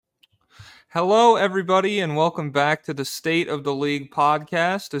Hello, everybody, and welcome back to the State of the League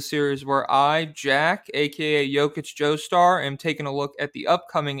podcast, a series where I, Jack, aka Jokicjoestar, am taking a look at the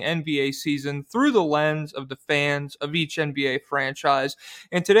upcoming NBA season through the lens of the fans of each NBA franchise.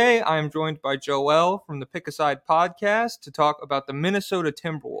 And today I am joined by Joel from the Pick a Side podcast to talk about the Minnesota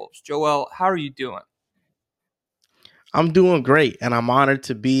Timberwolves. Joel, how are you doing? I'm doing great, and I'm honored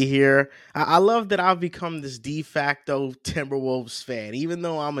to be here. I love that I've become this de facto Timberwolves fan. Even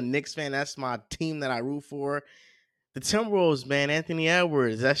though I'm a Knicks fan, that's my team that I root for. The Timberwolves, man, Anthony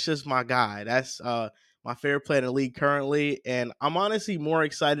Edwards, that's just my guy. That's my favorite player in the league currently, and I'm honestly more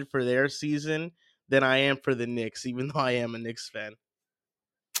excited for their season than I am for the Knicks, even though I am a Knicks fan.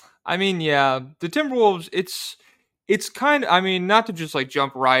 I mean, yeah, the Timberwolves, it's kind of, I mean, not to just like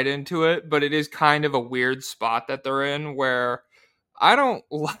jump right into it, but it is kind of a weird spot that they're in where I don't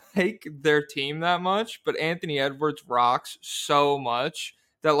like their team that much, but Anthony Edwards rocks so much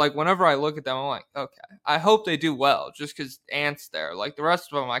that like whenever I look at them, I'm like, okay, I hope they do well just because Ant's there. Like the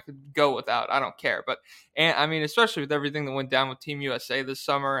rest of them, I could go without. I don't care. But Ant, I mean, especially with everything that went down with Team USA this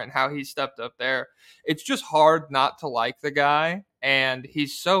summer and how he stepped up there, it's just hard not to like the guy. And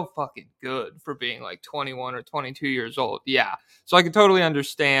he's so fucking good for being like 21 or 22 years old. Yeah, so I can totally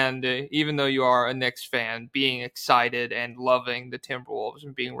understand, even though you are a Knicks fan, being excited and loving the Timberwolves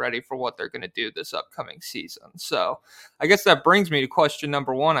and being ready for what they're going to do this upcoming season. So I guess that brings me to question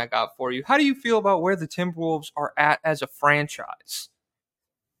number one I got for you. How do you feel about where the Timberwolves are at as a franchise?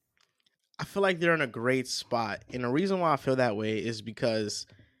 I feel like they're in a great spot, and the reason why I feel that way is because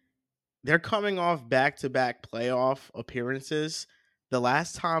they're coming off back-to-back playoff appearances. The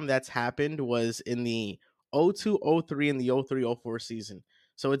last time that's happened was in the 02-03 and the 03-04 season.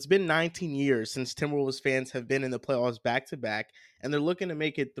 So it's been 19 years since Timberwolves fans have been in the playoffs back to back, and they're looking to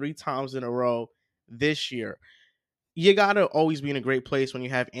make it three times in a row this year. You gotta always be in a great place when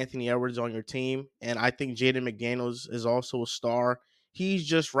you have Anthony Edwards on your team, and I think Jaden McDaniels is also a star. He's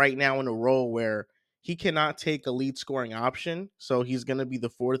just right now in a role where he cannot take a lead scoring option, so he's gonna be the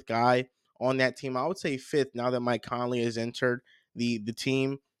fourth guy on that team. I would say fifth now that Mike Conley has entered the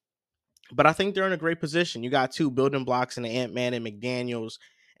team, but I think they're in a great position. You got two building blocks in the Ant Man and McDaniels,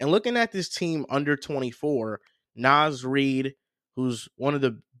 and looking at this team under 24, Nas Reed, who's one of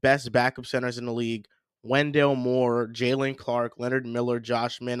the best backup centers in the league, Wendell Moore, Jalen Clark, Leonard Miller,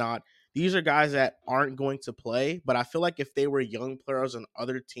 Josh Minott. These are guys that aren't going to play, but I feel like if they were young players on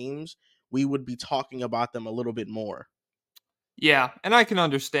other teams, we would be talking about them a little bit more. Yeah, and I can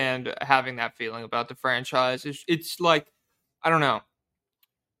understand having that feeling about the franchise. It's like, I don't know,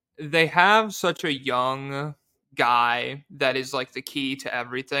 they have such a young guy that is like the key to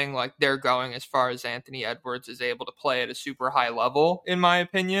everything. Like they're going as far as Anthony Edwards is able to play at a super high level, in my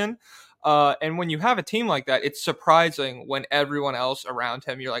opinion. And when you have a team like that, it's surprising when everyone else around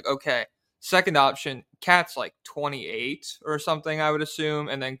him, you're like, okay, second option, Cat's like 28 or something, I would assume.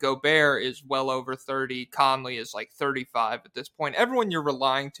 And then Gobert is well over 30. Conley is like 35 at this point. Everyone you're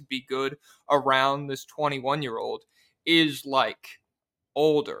relying to be good around this 21-year-old is like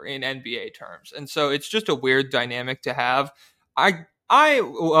older in NBA terms, and so it's just a weird dynamic to have.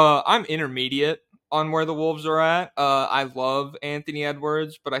 I'm intermediate on where the Wolves are at. I love Anthony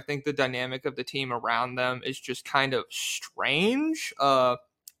Edwards, but I think the dynamic of the team around them is just kind of strange.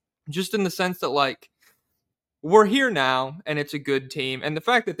 Just in the sense that like we're here now and it's a good team, and the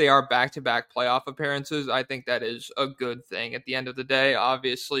fact that they are back-to-back playoff appearances, I think that is a good thing at the end of the day.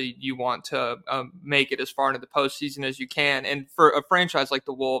 Obviously you want to make it as far into the postseason as you can, and for a franchise like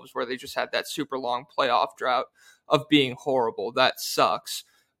the Wolves where they just had that super long playoff drought of being horrible, that sucks.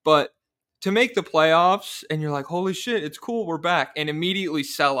 But to make the playoffs and you're like, holy shit, it's cool, we're back, and immediately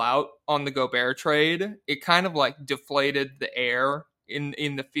sell out on the Gobert trade, it kind of like deflated the air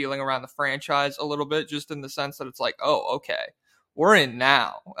in the feeling around the franchise a little bit, just in the sense that it's like, oh, okay, we're in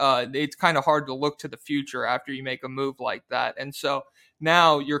now. It's kind of hard to look to the future after you make a move like that, and so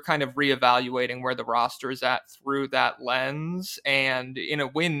now you're kind of reevaluating where the roster is at through that lens. And in a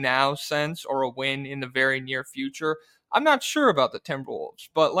win now sense, or a win in the very near future, I'm not sure about the Timberwolves.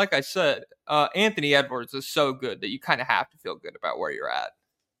 But like I said, Anthony Edwards is so good that you kind of have to feel good about where you're at.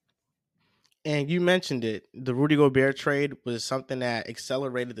 And you mentioned it. The Rudy Gobert trade was something that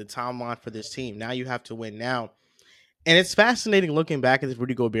accelerated the timeline for this team. Now you have to win now. And it's fascinating looking back at this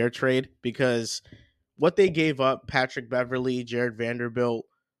Rudy Gobert trade because what they gave up, Patrick Beverly, Jared Vanderbilt,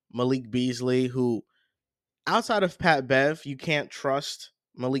 Malik Beasley, who outside of Pat Bev, you can't trust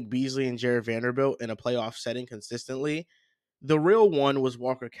Malik Beasley and Jared Vanderbilt in a playoff setting consistently. The real one was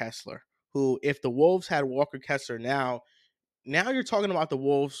Walker Kessler, who, if the Wolves had Walker Kessler now you're talking about the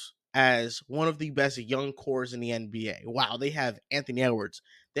Wolves as one of the best young cores in the NBA. Wow, they have Anthony Edwards,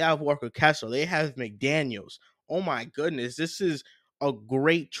 they have Walker Kessler, they have McDaniels. Oh my goodness, this is a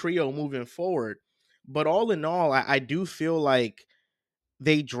great trio moving forward. But all in all, I do feel like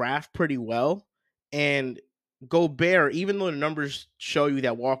they draft pretty well. And Gobert, even though the numbers show you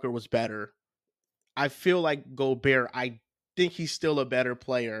that Walker was better, I feel like Gobert, I think he's still a better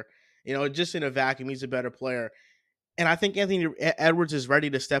player. Just in a vacuum, he's a better player. And I think Anthony Edwards is ready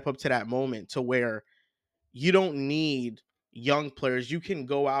to step up to that moment to where you don't need young players. You can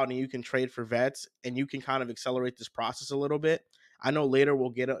go out and you can trade for vets and you can kind of accelerate this process a little bit. I know later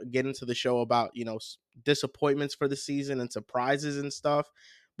we'll get into the show about, disappointments for the season and surprises and stuff,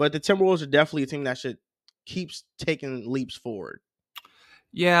 but the Timberwolves are definitely a team that should keep taking leaps forward.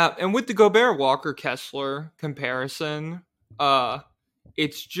 Yeah, and with the Gobert Walker Kessler comparison,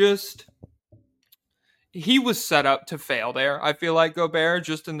 it's just he was set up to fail there. I feel like Gobert,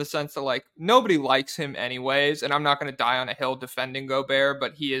 just in the sense that like nobody likes him anyways, and I'm not going to die on a hill defending Gobert,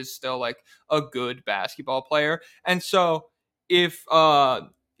 but he is still like a good basketball player. And so if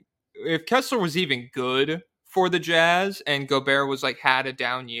Kessler was even good for the Jazz and Gobert was like had a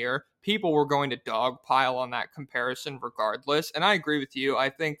down year, people were going to dogpile on that comparison regardless. And I agree with you. I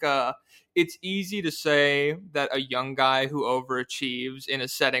think it's easy to say that a young guy who overachieves in a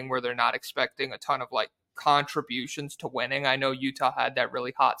setting where they're not expecting a ton of like contributions to winning. I know Utah had that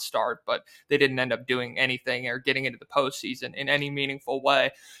really hot start, but they didn't end up doing anything or getting into the postseason in any meaningful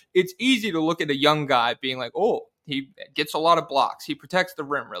way. It's easy to look at a young guy being like, oh, he gets a lot of blocks. He protects the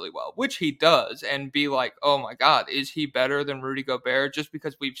rim really well, which he does, and be like, oh my God, is he better than Rudy Gobert? Just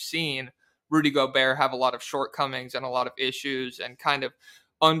because we've seen Rudy Gobert have a lot of shortcomings and a lot of issues and kind of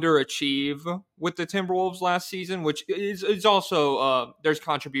underachieve with the Timberwolves last season, which is also there's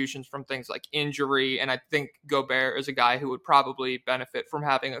contributions from things like injury, and I think Gobert is a guy who would probably benefit from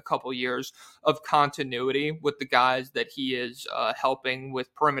having a couple years of continuity with the guys that he is helping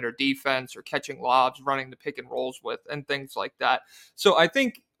with perimeter defense or catching lobs, running the pick and rolls with, and things like that. So I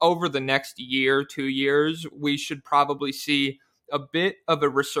think over the next year, 2 years, we should probably see a bit of a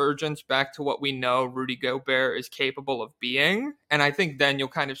resurgence back to what we know Rudy Gobert is capable of being. And I think then you'll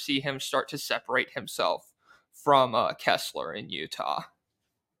kind of see him start to separate himself from Kessler in Utah.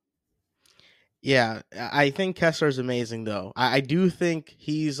 Yeah, I think Kessler's amazing, though. I do think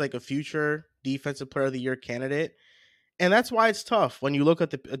he's like a future defensive player of the year candidate. And that's why it's tough when you look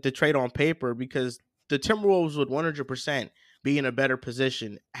at the trade on paper, because the Timberwolves would 100% be in a better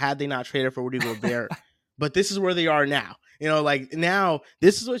position had they not traded for Rudy Gobert. But this is where they are now. Like now,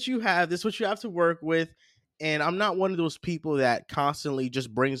 this is what you have. This is what you have to work with. And I'm not one of those people that constantly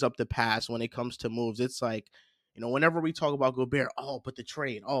just brings up the past when it comes to moves. It's like, whenever we talk about Gobert, oh, but the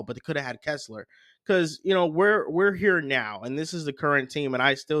trade, oh, but they could have had Kessler, because we're here now, and this is the current team, and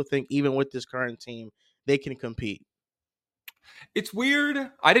I still think even with this current team, they can compete. It's weird.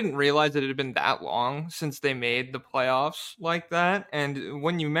 I didn't realize that it had been that long since they made the playoffs like that. And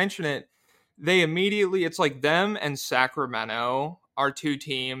when you mention it, they immediately, it's like them and Sacramento are two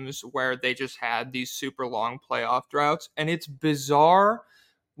teams where they just had these super long playoff droughts. And it's bizarre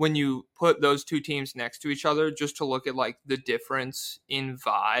when you put those two teams next to each other just to look at like the difference in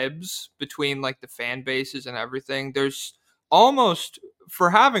vibes between like the fan bases and everything. There's almost,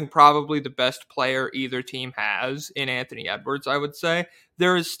 for having probably the best player either team has in Anthony Edwards, I would say,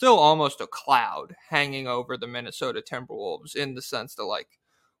 there is still almost a cloud hanging over the Minnesota Timberwolves in the sense that, like,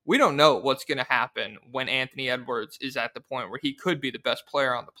 we don't know what's going to happen when Anthony Edwards is at the point where he could be the best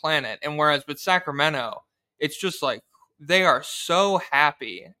player on the planet. And whereas with Sacramento, it's just like they are so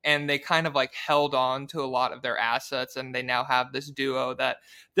happy and they kind of like held on to a lot of their assets, and they now have this duo that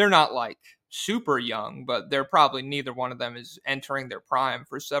they're not like super young, but they're probably neither one of them is entering their prime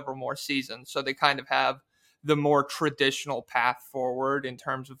for several more seasons. So they kind of have the more traditional path forward in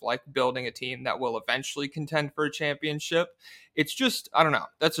terms of like building a team that will eventually contend for a championship. It's just, I don't know.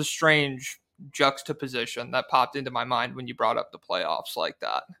 That's a strange juxtaposition that popped into my mind when you brought up the playoffs like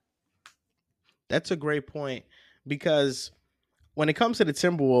that. That's a great point, because when it comes to the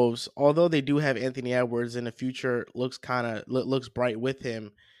Timberwolves, although they do have Anthony Edwards and the future looks looks bright with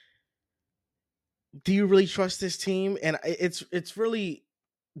him, do you really trust this team? And it's really,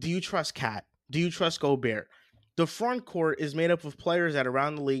 do you trust Cat? Do you trust Gobert? The front court is made up of players that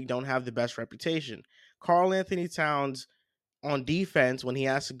around the league don't have the best reputation. Karl Anthony Towns on defense, when he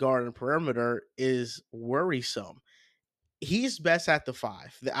has to guard on the perimeter, is worrisome. He's best at the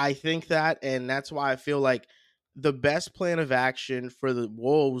five. I think that, and that's why I feel like the best plan of action for the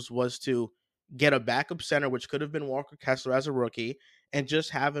Wolves was to get a backup center, which could have been Walker Kessler as a rookie, and just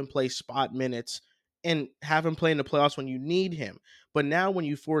have him play spot minutes and have him play in the playoffs when you need him. But now when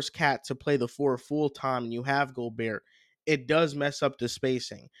you force Cat to play the four full time and you have Gobert, it does mess up the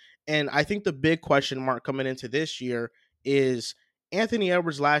spacing. And I think the big question mark coming into this year is Anthony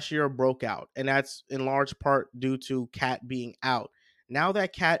Edwards last year broke out, and that's in large part due to Cat being out. Now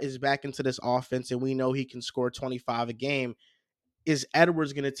that Cat is back into this offense and we know he can score 25 a game, is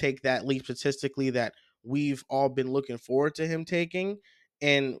Edwards going to take that leap statistically that we've all been looking forward to him taking?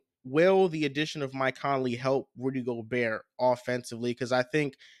 And will the addition of Mike Conley help Rudy Gobert offensively? Because I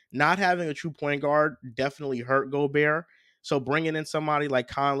think not having a true point guard definitely hurt Gobert. So bringing in somebody like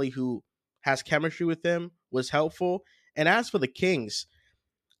Conley who has chemistry with him was helpful. And as for the Kings,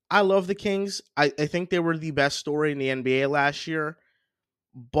 I love the Kings. I think they were the best story in the NBA last year,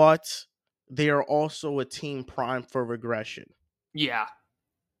 but they are also a team primed for regression. Yeah.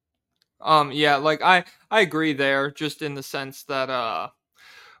 Yeah, like I agree there, just in the sense that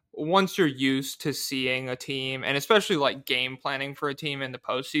once you're used to seeing a team, and especially like game planning for a team in the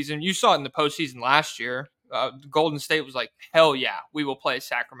postseason, you saw it in the postseason last year. Golden State was like, hell yeah, we will play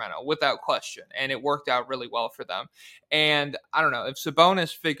Sacramento without question. And it worked out really well for them. And I don't know, if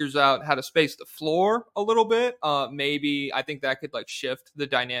Sabonis figures out how to space the floor a little bit, maybe I think that could like shift the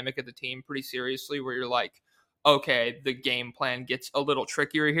dynamic of the team pretty seriously, where you're like, okay, the game plan gets a little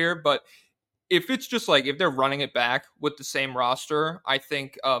trickier here. But if it's just like if they're running it back with the same roster, I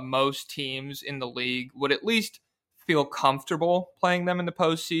think most teams in the league would at least feel comfortable playing them in the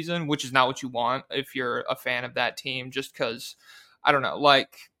postseason, which is not what you want if you're a fan of that team. Just because I don't know,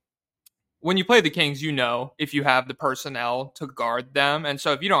 like when you play the Kings, you know if you have the personnel to guard them. And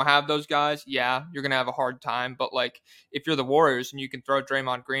so if you don't have those guys, yeah, you're going to have a hard time. But like if you're the Warriors and you can throw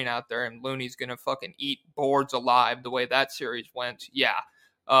Draymond Green out there and Looney's going to fucking eat boards alive the way that series went, yeah.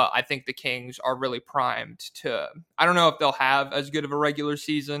 I think the Kings are really primed to. I don't know if they'll have as good of a regular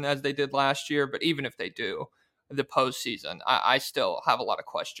season as they did last year, but even if they do, the postseason, I still have a lot of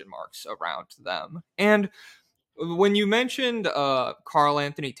question marks around them. And when you mentioned Carl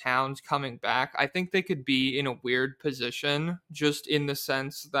Anthony Towns coming back, I think they could be in a weird position, just in the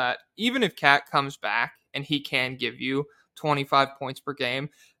sense that even if Cat comes back and he can give you 25 points per game,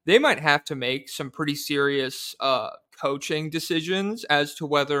 they might have to make some pretty serious coaching decisions as to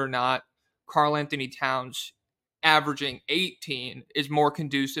whether or not Carl Anthony Towns averaging 18 is more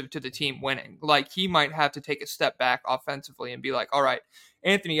conducive to the team winning. Like he might have to take a step back offensively and be like, all right,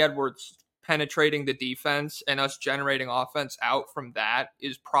 Anthony Edwards penetrating the defense and us generating offense out from that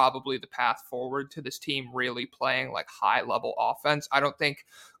is probably the path forward to this team really playing like high level offense. I don't think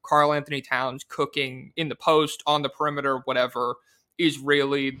Carl Anthony Towns cooking in the post, on the perimeter, whatever, is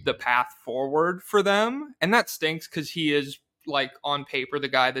really the path forward for them. And that stinks because he is like on paper the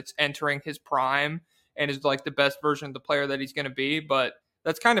guy that's entering his prime and is like the best version of the player that he's going to be. But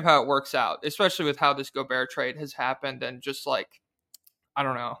that's kind of how it works out, especially with how this Gobert trade has happened. And just like, I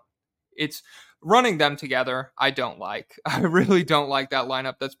don't know, it's running them together. I don't like. I really don't like that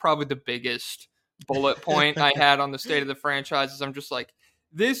lineup. That's probably the biggest bullet point I had on the state of the franchise. Is I'm just like,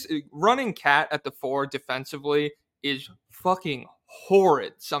 this running Cat at the four defensively is fucking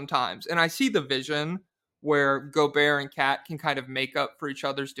horrid sometimes. And I see the vision where Gobert and Cat can kind of make up for each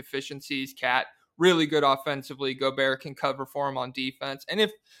other's deficiencies. Cat really good offensively. Gobert can cover for him on defense. And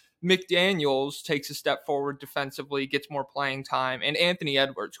if McDaniels takes a step forward defensively, gets more playing time, and Anthony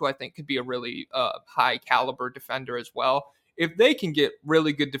Edwards, who I think could be a really high caliber defender as well. If they can get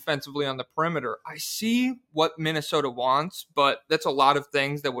really good defensively on the perimeter, I see what Minnesota wants, but that's a lot of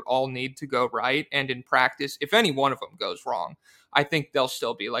things that would all need to go right. And in practice, if any one of them goes wrong, I think they'll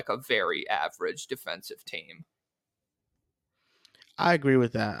still be like a very average defensive team. I agree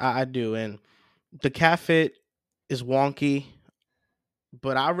with that. I do. And the cat fit is wonky,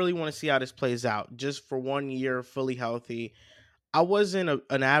 but I really want to see how this plays out. Just for 1 year, fully healthy. I wasn't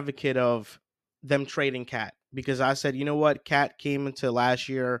an advocate of them trading Cat because I said, you know what? Cat came into last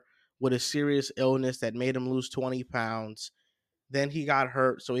year with a serious illness that made him lose 20 pounds. Then he got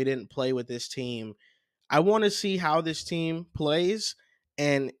hurt, so he didn't play with this team. I want to see how this team plays.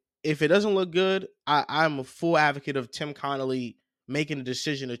 And if it doesn't look good, I'm a full advocate of Tim Connolly making a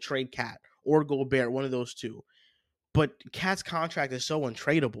decision to trade Cat or Gobert, one of those two. But Cat's contract is so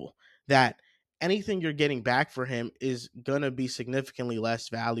untradeable that anything you're getting back for him is gonna be significantly less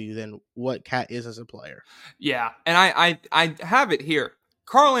value than what Cat is as a player. Yeah, and I have it here.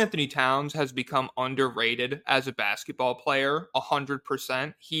 Carl Anthony Towns has become underrated as a basketball player,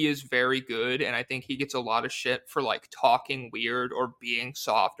 100%. He is very good, and I think he gets a lot of shit for like talking weird or being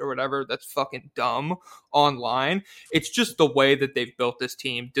soft or whatever. That's fucking dumb online. It's just the way that they've built this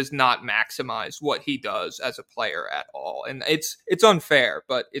team does not maximize what he does as a player at all, and it's unfair,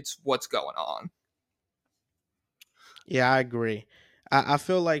 but it's what's going on. Yeah, I agree. I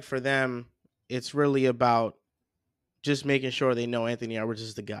feel like for them, it's really about just making sure they know Anthony Edwards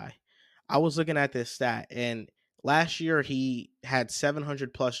is the guy. I was looking at this stat, and last year he had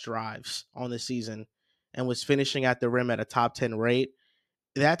 700 plus drives on the season and was finishing at the rim at a top 10 rate.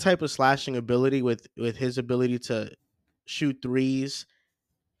 That type of slashing ability with his ability to shoot threes,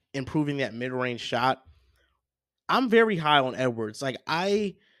 improving that mid range shot. I'm very high on Edwards. Like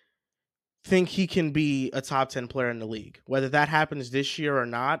I think he can be a top 10 player in the league. Whether that happens this year or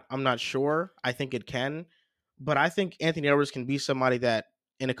not, I'm not sure. I think it can. But I think Anthony Edwards can be somebody that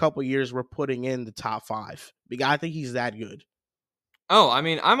in a couple years we're putting in the top 5. Because I think he's that good. Oh, I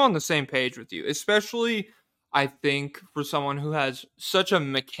mean, I'm on the same page with you, especially I think for someone who has such a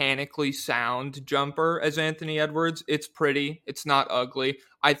mechanically sound jumper as Anthony Edwards. It's pretty, it's not ugly.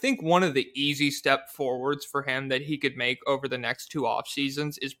 I think one of the easy step forwards for him that he could make over the next two off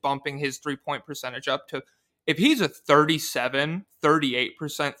seasons is bumping his 3 point percentage up to, if he's a 37,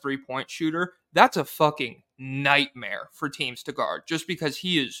 38% 3 point shooter, that's a fucking nightmare for teams to guard just because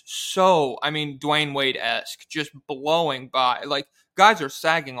he is so, I mean, Dwayne Wade esque, just blowing by. Like, guys are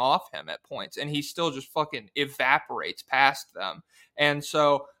sagging off him at points and he still just fucking evaporates past them. And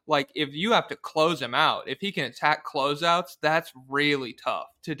so, like, if you have to close him out, if he can attack closeouts, that's really tough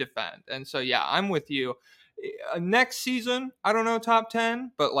to defend. And so, yeah, I'm with you. Next season, I don't know, top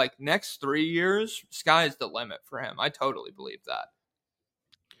 10, but like next 3 years, sky is the limit for him. I totally believe that.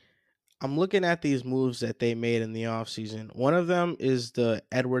 I'm looking at these moves that they made in the offseason. One of them is the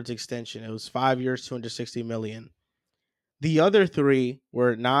Edwards extension. It was 5 years, 260 million. The other three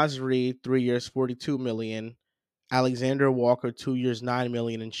were Nas Reed, 3 years, 42 million. Alexander Walker, 2 years, 9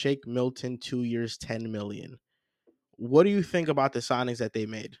 million, and Shake Milton, 2 years, 10 million. What do you think about the signings that they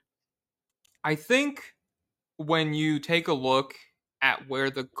made? I think when you take a look at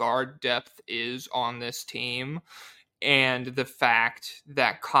where the guard depth is on this team, and the fact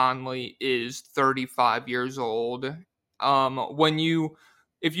that Conley is 35 years old. When you,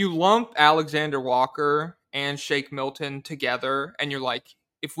 if you lump Alexander Walker and Shake Milton together, and you're like,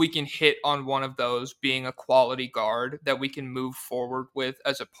 if we can hit on one of those being a quality guard that we can move forward with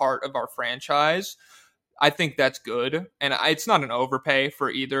as a part of our franchise, I think that's good. And it's not an overpay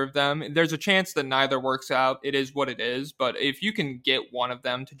for either of them. There's a chance that neither works out. It is what it is. But if you can get one of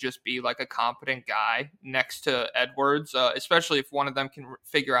them to just be like a competent guy next to Edwards, especially if one of them can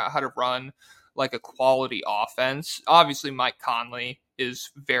figure out how to run like a quality offense, obviously Mike Conley is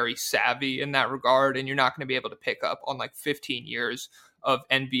very savvy in that regard. And you're not going to be able to pick up on like 15 years of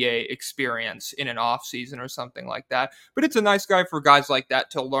NBA experience in an off season or something like that. But it's a nice guy for guys like that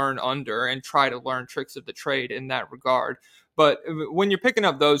to learn under and try to learn tricks of the trade in that regard. But when you're picking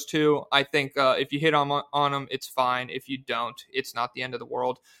up those two, I think if you hit on them, it's fine. If you don't, it's not the end of the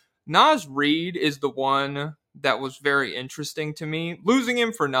world. Nas Reed is the one that was very interesting to me. Losing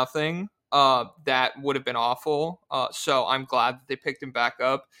him for nothing, that would have been awful. So I'm glad that they picked him back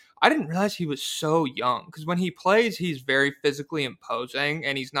up. I didn't realize he was so young because when he plays, he's very physically imposing,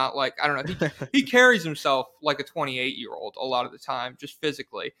 and he's not like, I don't know, he carries himself like a 28-year-old a lot of the time, just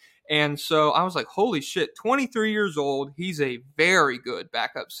physically. And so I was like, holy shit, 23 years old. He's a very good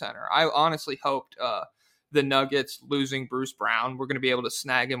backup center. I honestly hoped the Nuggets losing Bruce Brown, we're going to be able to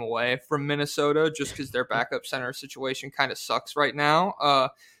snag him away from Minnesota just because their backup center situation kind of sucks right now.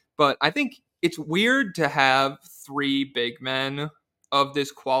 But I think it's weird to have three big men of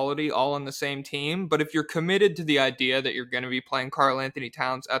this quality all on the same team. But if you're committed to the idea that you're going to be playing Karl Anthony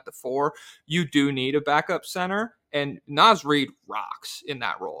Towns at the four, you do need a backup center. And Nas Reed rocks in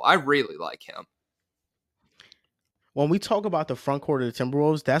that role. I really like him. When we talk about the front court of the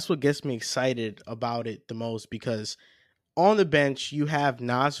Timberwolves, that's what gets me excited about it the most because on the bench, you have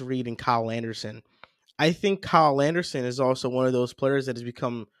Nas Reed and Kyle Anderson. I think Kyle Anderson is also one of those players that has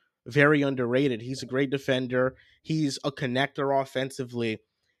become very underrated. He's a great defender. He's a connector offensively.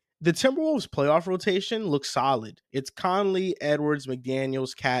 The Timberwolves playoff rotation looks solid. It's Conley, Edwards,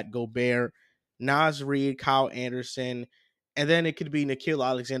 McDaniels, Cat, Gobert, Nas Reed, Kyle Anderson, and then it could be Nikhil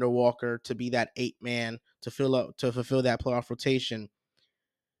Alexander Walker to be that 8 man to fulfill that playoff rotation.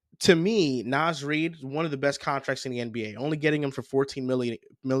 To me, Nas Reed is one of the best contracts in the NBA. Only getting him for 14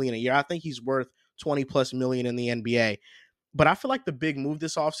 million a year. I think he's worth 20 plus million in the NBA. But I feel like the big move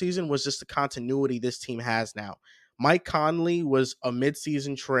this offseason was just the continuity this team has now. Mike Conley was a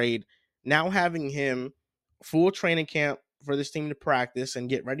midseason trade. Now having him full training camp for this team to practice and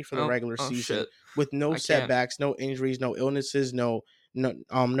get ready for the Oh, regular oh season shit. with no I can't. setbacks, no injuries, no illnesses, no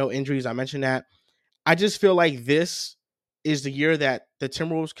injuries. I mentioned that. I just feel like this is the year that the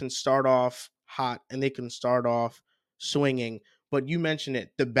Timberwolves can start off hot and they can start off swinging. But you mentioned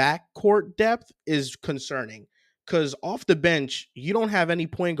it. The backcourt depth is concerning Because off the bench, you don't have any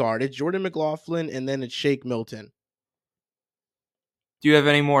point guard. It's Jordan McLaughlin and then it's Shake Milton. Do you have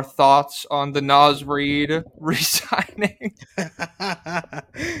any more thoughts on the Nas Reed resigning?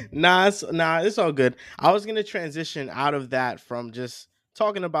 It's all good. I was gonna transition out of that from just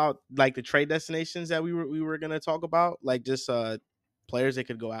talking about like the trade destinations that we were gonna talk about, like just players they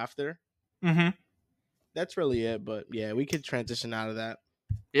could go after. Mm-hmm. That's really it. But yeah, we could transition out of that.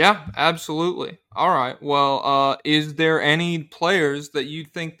 Yeah, absolutely. All right. Well, is there any players that you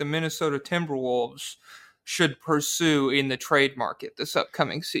think the Minnesota Timberwolves should pursue in the trade market this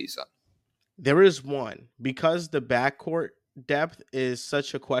upcoming season? There is one because the backcourt depth is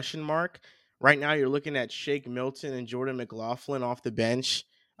such a question mark. Right now, you're looking at Shake Milton and Jordan McLaughlin off the bench.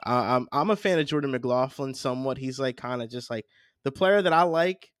 I'm a fan of Jordan McLaughlin somewhat. He's like kind of just like the player that I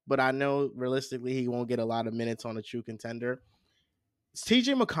like, but I know realistically he won't get a lot of minutes on a true contender. It's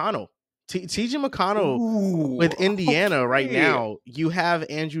TJ McConnell. TJ McConnell Ooh, with Indiana right okay. now, you have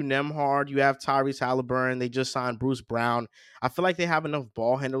Andrew Nemhard, you have Tyrese Halliburton. They just signed Bruce Brown. I feel like they have enough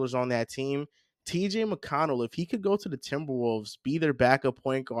ball handlers on that team. TJ McConnell, if he could go to the Timberwolves, be their backup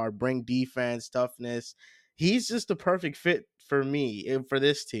point guard, bring defense, toughness, he's just the perfect fit for me and for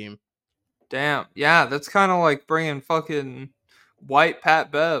this team. Damn. Yeah, that's kind of like bringing fucking white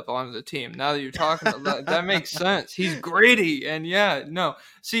Pat Bev onto the team. Now that you're talking about that, that makes sense. He's gritty. And yeah, no.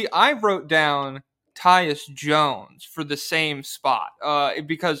 See, I wrote down Tyus Jones for the same spot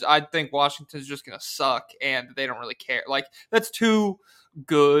because I think Washington's just going to suck and they don't really care. Like, that's too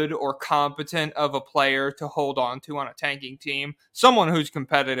good or competent of a player to hold on to on a tanking team. Someone who's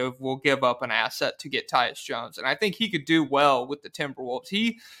competitive will give up an asset to get Tyus Jones. And I think he could do well with the Timberwolves.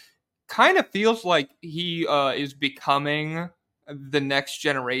 He kind of feels like he is becoming the next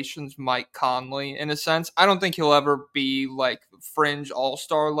generation's Mike Conley in a sense. I don't think he'll ever be like fringe all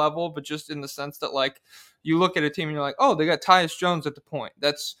star level, but just in the sense that like you look at a team and you're like, oh, they got Tyus Jones at the point.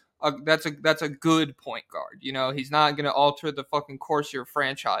 That's a good point guard. You know, he's not going to alter the fucking course of your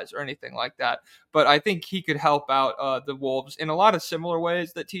franchise or anything like that. But I think he could help out the Wolves in a lot of similar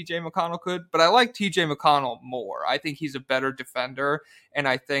ways that T.J. McConnell could. But I like T.J. McConnell more. I think he's a better defender, and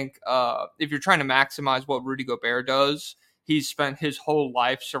I think if you're trying to maximize what Rudy Gobert does, he's spent his whole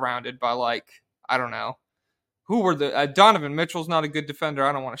life surrounded by like I don't know who were the Donovan Mitchell's not a good defender.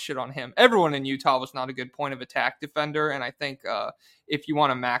 I don't want to shit on him. Everyone in Utah was not a good point of attack defender, and I think if you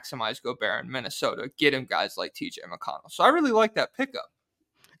want to maximize Gobert in Minnesota, get him guys like T.J. McConnell. So I really like that pickup.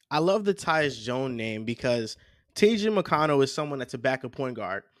 I love the Tyus Jones name because TJ McConnell is someone that's a backup point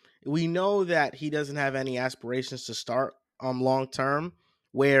guard. We know that he doesn't have any aspirations to start long term,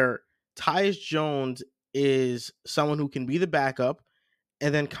 where Tyus Jones is someone who can be the backup,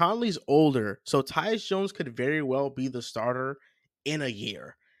 and then Conley's older, so Tyus Jones could very well be the starter in a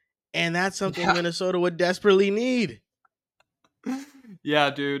year. And that's something Yeah, Minnesota would desperately need. yeah,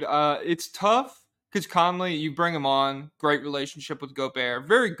 dude. It's tough because Conley, you bring him on, great relationship with Gobert,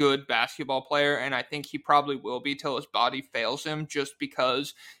 very good basketball player, and I think he probably will be till his body fails him, just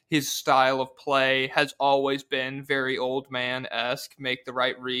because his style of play has always been very old man esque. Make the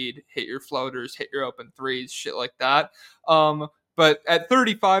right read, hit your floaters, hit your open threes, shit like that. But at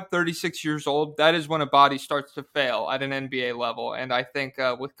 35, 36 years old, that is when a body starts to fail at an NBA level. And I think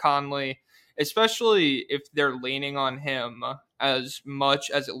with Conley, especially if they're leaning on him as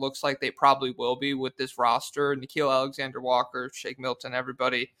much as it looks like they probably will be with this roster. Nickeil Alexander-Walker, Shake Milton,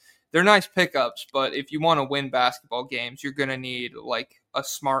 everybody. They're nice pickups, but if you want to win basketball games, you're going to need like a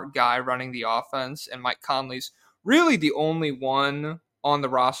smart guy running the offense. And Mike Conley's really the only one on the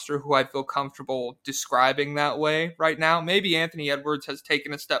roster who I feel comfortable describing that way right now. Maybe Anthony Edwards has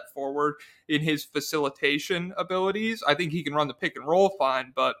taken a step forward in his facilitation abilities. I think he can run the pick and roll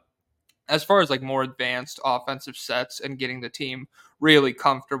fine, but as far as like more advanced offensive sets and getting the team really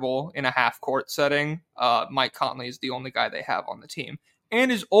comfortable in a half court setting, Mike Conley is the only guy they have on the team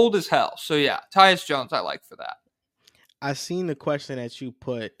and is old as hell. So yeah, Tyus Jones I like for that. I seen the question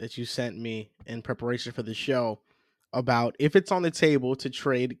that you sent me in preparation for the show about if it's on the table to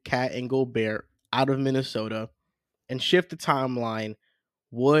trade Cat and Gobert out of Minnesota and shift the timeline,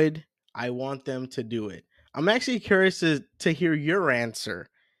 would I want them to do it? I'm actually curious to hear your answer.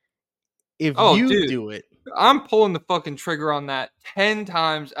 If Oh, you dude, do it, I'm pulling the fucking trigger on that 10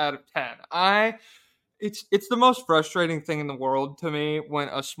 times out of 10. It's the most frustrating thing in the world to me when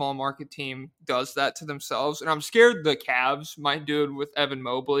a small market team does that to themselves, and I'm scared the Cavs might do it with Evan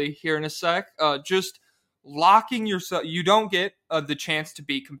Mobley here in a sec. Just locking yourself, you don't get the chance to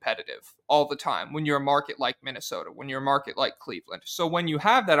be competitive all the time when you're a market like Minnesota, when you're a market like Cleveland. So when you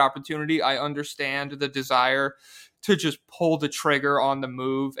have that opportunity, I understand the desire to just pull the trigger on the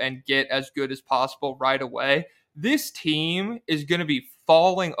move and get as good as possible right away. this team is going to be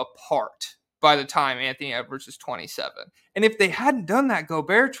falling apart by the time Anthony Edwards is 27. And if they hadn't done that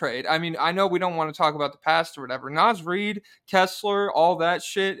Gobert trade, I mean, I know we don't want to talk about the past or whatever. Naz Reid, Kessler, all that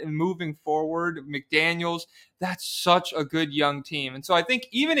shit, and moving forward, McDaniels, that's such a good young team. And so I think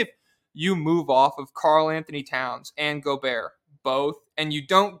even if you move off of Karl Anthony Towns and Gobert, both, and you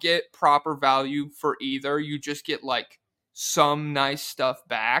don't get proper value for either, you just get like some nice stuff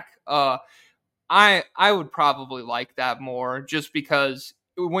back. I would probably like that more just because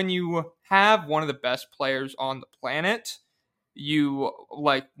when you have one of the best players on the planet, you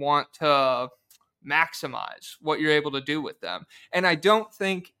like want to maximize what you're able to do with them. And I don't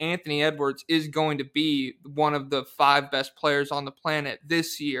think Anthony Edwards is going to be one of the 5 best players on the planet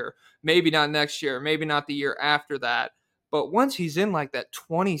this year. Maybe not next year, maybe not the year after that. But once he's in like that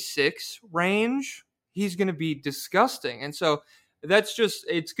 26 range, he's going to be disgusting. And so that's just,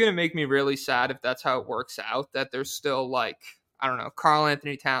 it's going to make me really sad if that's how it works out, that there's still like, I don't know, Karl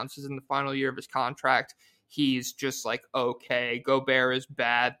Anthony Towns is in the final year of his contract. He's just like, okay, Gobert is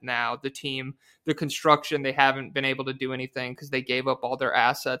bad now. The team, the construction, they haven't been able to do anything because they gave up all their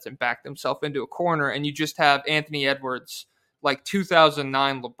assets and backed themselves into a corner. And you just have Anthony Edwards, like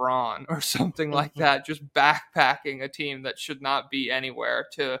 2009 LeBron or something like that, just backpacking a team that should not be anywhere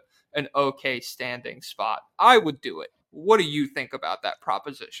to an okay standing spot. I would do it. What do you think about that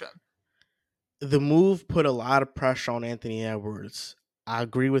proposition? The move put a lot of pressure on Anthony Edwards. I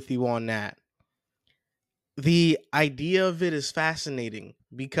agree with you on that. The idea of it is fascinating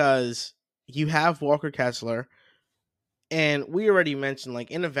because you have Walker Kessler, and we already mentioned,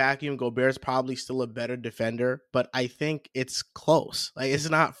 like, in a vacuum, Gobert's probably still a better defender, but I think it's close. Like, it's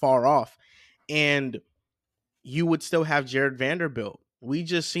not far off. And you would still have Jared Vanderbilt. We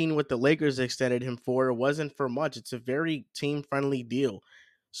just seen what the Lakers extended him for. It wasn't for much. It's a very team-friendly deal.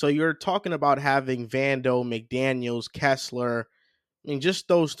 So you're talking about having Vando, McDaniels, Kessler. I mean, just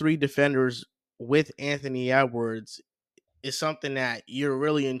those 3 defenders with Anthony Edwards is something that you're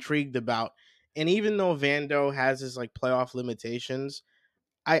really intrigued about. And even though Vando has his like playoff limitations,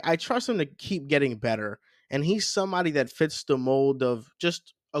 I trust him to keep getting better. And he's somebody that fits the mold of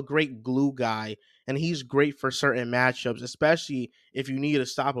just a great glue guy. And he's great for certain matchups, especially if you need to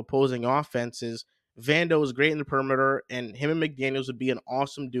stop opposing offenses. Vando is great in the perimeter, and him and McDaniels would be an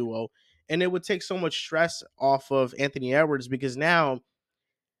awesome duo. And it would take so much stress off of Anthony Edwards because now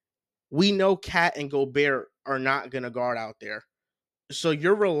we know Cat and Gobert are not going to guard out there. So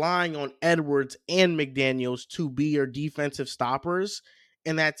you're relying on Edwards and McDaniels to be your defensive stoppers.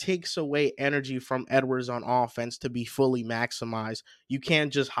 And that takes away energy from Edwards on offense to be fully maximized. You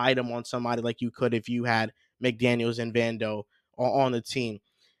can't just hide him on somebody like you could if you had McDaniels and Vando on the team.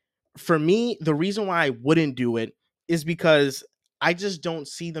 For me, the reason why I wouldn't do it is because I just don't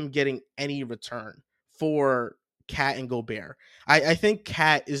see them getting any return for Cat and Gobert. I think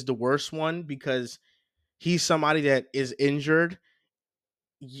Cat is the worst one because he's somebody that is injured.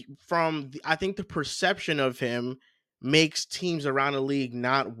 I think the perception of him makes teams around the league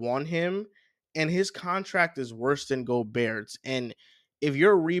not want him, and his contract is worse than Gobert's. And if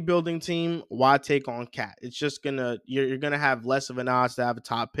you're a rebuilding team, why take on Cat? It's just you're gonna have less of an odds to have a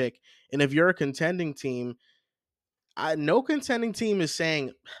top pick. And if you're a contending team, no contending team is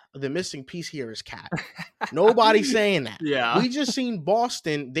saying the missing piece here is Cat. Nobody's saying that. Yeah. We just seen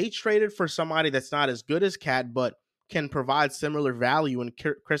Boston. They traded for somebody that's not as good as Cat, but can provide similar value in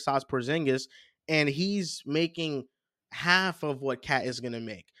Kristaps Porzingis, and he's making half of what Cat is going to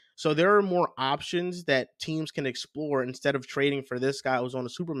make. So there are more options that teams can explore instead of trading for this guy who's on a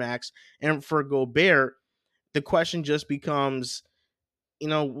supermax. And for Gobert, the question just becomes,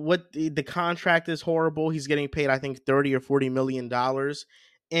 what the contract is horrible. He's getting paid, I think, $30 or $40 million.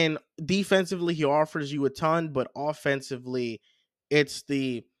 And defensively, he offers you a ton, but offensively, it's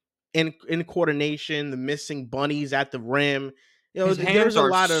the in coordination, the missing bunnies at the rim. His There's hands a are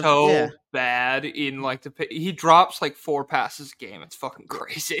lot of so bad in like he drops like 4 passes a game. It's fucking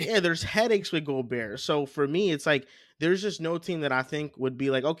crazy. yeah. There's headaches with Gobert. So for me, it's like there's just no team that I think would be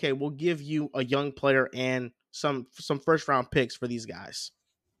like, okay, we'll give you a young player and some first round picks for these guys.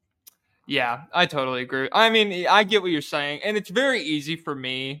 Yeah, I totally agree. I mean, I get what you're saying, and it's very easy for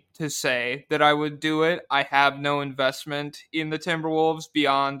me to say that I would do it. I have no investment in the Timberwolves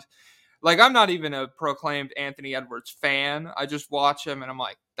beyond, like, I'm not even a proclaimed Anthony Edwards fan. I just watch him and I'm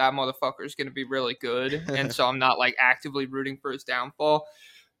like, that motherfucker is going to be really good. And so I'm not like actively rooting for his downfall.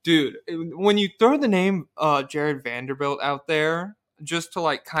 Dude, when you throw the name Jared Vanderbilt out there, just to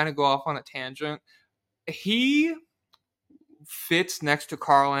like kind of go off on a tangent, he fits next to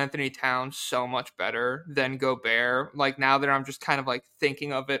Karl Anthony Towns so much better than Gobert. Like now that I'm just kind of like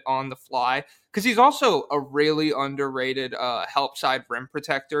thinking of it on the fly, because he's also a really underrated help side rim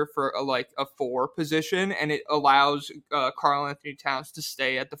protector for like a 4 position, and it allows Karl Anthony Towns to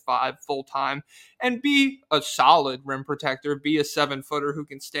stay at the 5 full time and be a solid rim protector, be a 7-footer who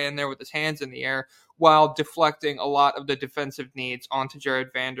can stand there with his hands in the air while deflecting a lot of the defensive needs onto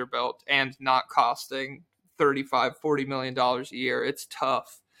Jared Vanderbilt and not costing 35, $40 million a year. It's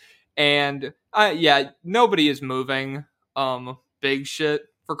tough. And yeah, nobody is moving big shit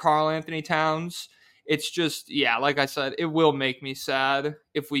for Karl Anthony Towns. It's just, yeah, like I said, it will make me sad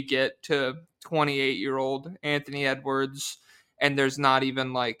if we get to 28-year-old Anthony Edwards and there's not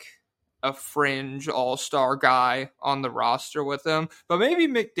even like a fringe all-star guy on the roster with him. But maybe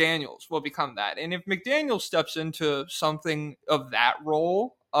McDaniels will become that. And if McDaniels steps into something of that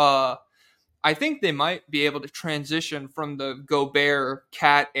role, I think they might be able to transition from the Gobert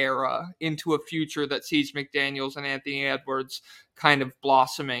Cat era into a future that sees McDaniels and Anthony Edwards kind of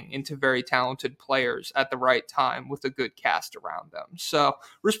blossoming into very talented players at the right time with a good cast around them. So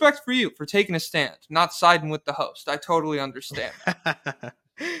respect for you for taking a stand, not siding with the host. I totally understand that.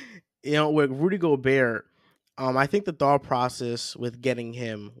 With Rudy Gobert, I think the thought process with getting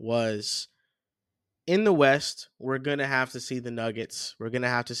him was in the West, we're gonna have to see the Nuggets, we're gonna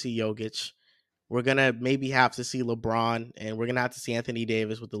have to see Jokic, we're gonna maybe have to see LeBron, and we're gonna have to see Anthony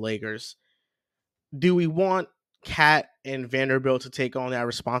Davis with the Lakers. Do we want Cat and Vanderbilt to take on that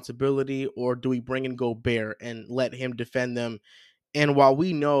responsibility, or do we bring in Gobert and let him defend them? And while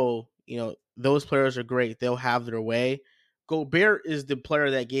we know, those players are great, they'll have their way. Gobert is the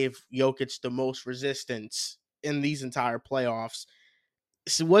player that gave Jokic the most resistance in these entire playoffs.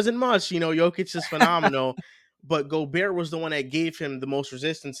 It wasn't much, Jokic is phenomenal, but Gobert was the one that gave him the most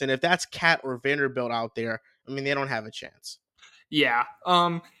resistance. And if that's Cat or Vanderbilt out there, I mean, they don't have a chance. Yeah.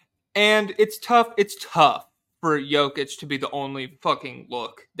 And it's tough. It's tough for Jokic to be the only fucking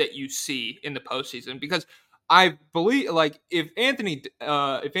look that you see in the postseason because I believe like if Anthony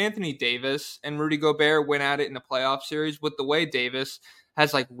Davis and Rudy Gobert went at it in a playoff series with the way Davis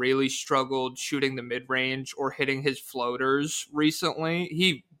has like really struggled shooting the mid range or hitting his floaters recently.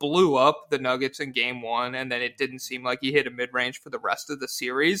 He blew up the Nuggets in game 1 and then it didn't seem like he hit a mid range for the rest of the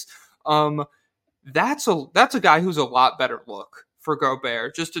series. That's a guy who's a lot better look for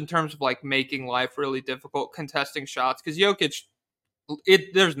Gobert, just in terms of like making life really difficult, contesting shots. Because Jokic,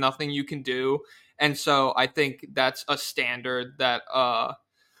 there's nothing you can do, and so I think that's a standard that I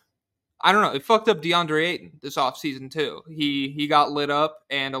don't know. It fucked up DeAndre Ayton this offseason too. He got lit up,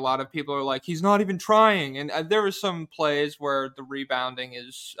 and a lot of people are like, he's not even trying. And there were some plays where the rebounding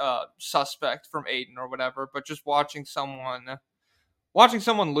is suspect from Ayton or whatever, but just watching someone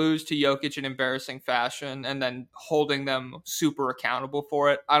lose to Jokic in embarrassing fashion and then holding them super accountable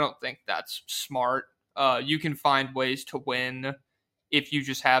for it, I don't think that's smart. You can find ways to win if you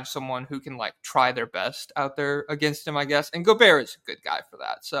just have someone who can like try their best out there against him, I guess. And Gobert is a good guy for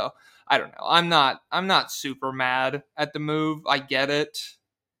that. So I don't know. I'm not super mad at the move. I get it.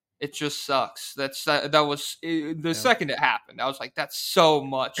 It just sucks. That was the second it happened. I was like, that's so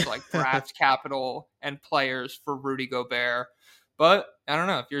much like draft capital and players for Rudy Gobert. But I don't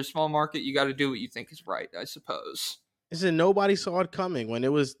know. If you're a small market, you got to do what you think is right, I suppose. Listen, nobody saw it coming when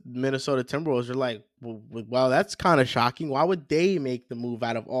it was Minnesota Timberwolves. You're like, well, that's kind of shocking. Why would they make the move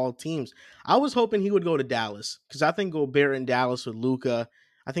out of all teams? I was hoping he would go to Dallas because I think Gobert in Dallas with Luka,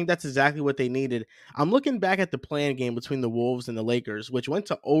 I think that's exactly what they needed. I'm looking back at the play-in game between the Wolves and the Lakers, which went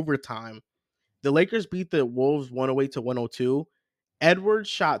to overtime. The Lakers beat the Wolves 108 to 102. Edwards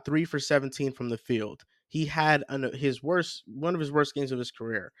shot 3 for 17 from the field. He had one of his worst games of his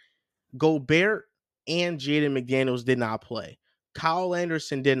career. Gobert and Jaden McDaniels did not play. Kyle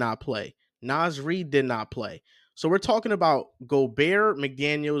Anderson did not play. Naz Reid did not play. So we're talking about Gobert,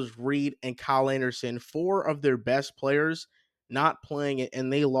 McDaniels, Reid, and Kyle Anderson, 4 of their best players not playing it,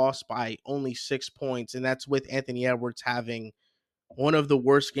 and they lost by only 6 points. And that's with Anthony Edwards having one of the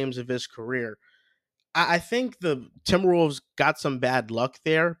worst games of his career. I think the Timberwolves got some bad luck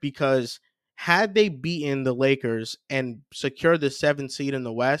there because had they beaten the Lakers and secured the 7th seed in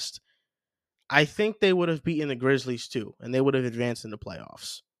the West, I think they would have beaten the Grizzlies too, and they would have advanced in the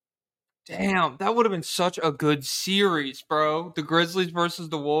playoffs. Damn, that would have been such a good series, bro. The Grizzlies versus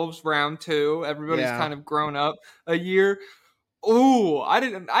the Wolves, round 2. Everybody's Yeah. kind of grown up a year. Ooh, I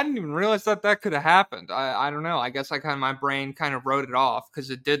didn't even realize that could have happened. I don't know. I guess my brain kind of wrote it off because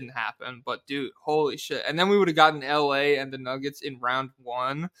it didn't happen. But dude, holy shit! And then we would have gotten LA and the Nuggets in round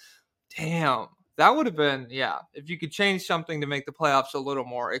 1. Damn, that would have been, yeah. If you could change something to make the playoffs a little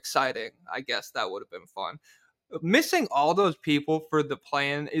more exciting, I guess that would have been fun. Missing all those people for the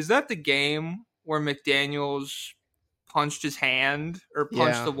plan, is that the game where McDaniels punched his hand or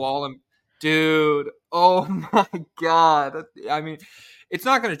punched Yeah. the wall? And dude, oh my god. I mean, it's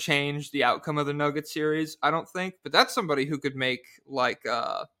not going to change the outcome of the Nuggets series, I don't think, but that's somebody who could make like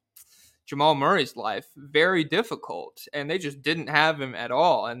Jamal Murray's life very difficult, and they just didn't have him at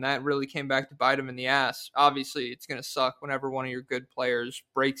all, and that really came back to bite him in the ass. Obviously, it's going to suck whenever one of your good players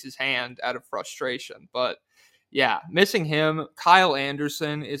breaks his hand out of frustration, but yeah, missing him. Kyle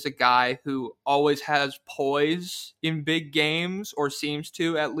Anderson is a guy who always has poise in big games, or seems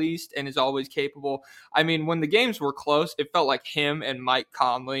to at least, and is always capable. I mean, when the games were close, it felt like him and Mike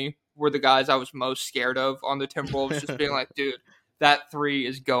Conley were the guys I was most scared of on the Timberwolves, just being like, dude, that three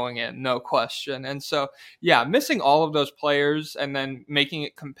is going in, no question. And so, yeah, missing all of those players and then making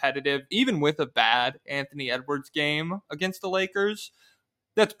it competitive, even with a bad Anthony Edwards game against the Lakers,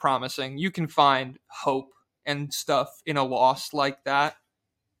 that's promising. You can find hope and stuff in a loss like that.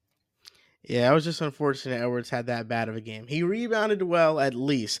 Yeah, it was just unfortunate Edwards had that bad of a game. He rebounded well at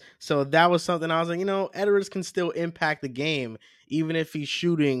least. So that was something I was like, Edwards can still impact the game even if he's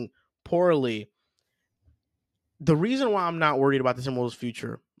shooting poorly. The reason why I'm not worried about the Timberwolves'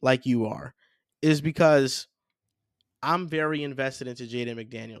 future, like you are, is because I'm very invested into Jaden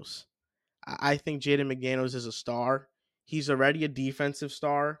McDaniels. I think Jaden McDaniels is a star. He's already a defensive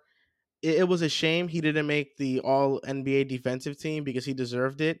star. It was a shame he didn't make the All NBA defensive team because he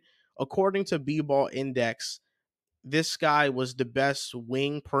deserved it. According to B-Ball Index, this guy was the best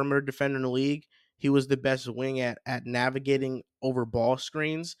wing perimeter defender in the league. He was the best wing at navigating over ball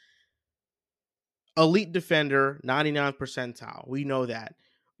screens. Elite defender, 99th percentile. We know that.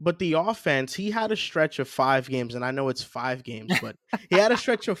 But the offense, he had a stretch of 5 games, and I know it's 5 games, but he had a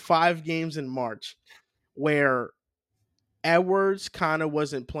stretch of 5 games in March where Edwards kind of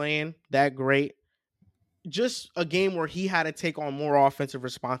wasn't playing that great. Just a game where he had to take on more offensive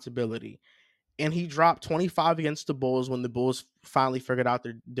responsibility. And he dropped 25 against the Bulls when the Bulls finally figured out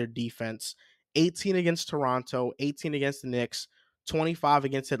their defense, 18 against Toronto, 18 against the Knicks, 25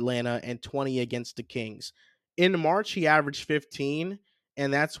 against Atlanta, and 20 against the Kings. In March, he averaged 15,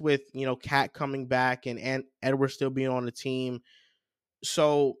 and that's with, Cat coming back and Edwards still being on the team.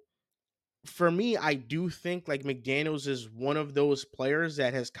 So for me, I do think like McDaniels is one of those players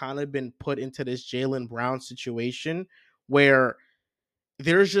that has kind of been put into this Jaylen Brown situation where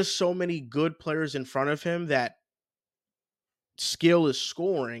there's just so many good players in front of him that skill is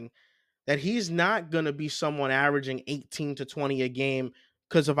scoring that he's not going to be someone averaging 18 to 20 a game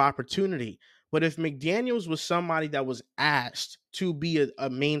because of opportunity. But if McDaniels was somebody that was asked to be a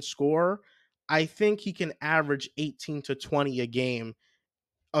main scorer, I think he can average 18 to 20 a game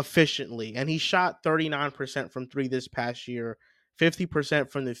efficiently. And he shot 39% from three this past year,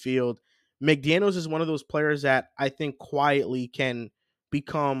 50% from the field. McDaniels is one of those players that I think quietly can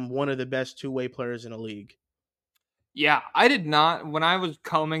become one of the best two-way players in the league. Yeah, I did not, when I was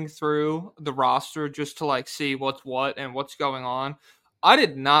combing through the roster just to like see what's what and what's going on, I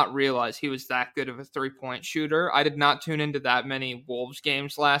did not realize he was that good of a 3-point shooter. I did not tune into that many Wolves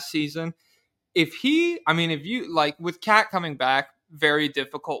games last season. If you like with Cat coming back, very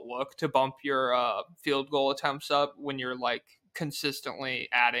difficult look to bump your field goal attempts up when you're like consistently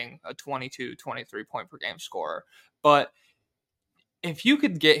adding a 22, 23 point per game scorer. But if you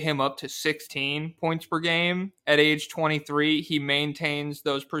could get him up to 16 points per game at age 23, he maintains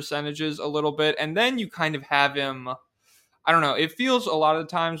those percentages a little bit. And then you kind of have him, I don't know. It feels a lot of the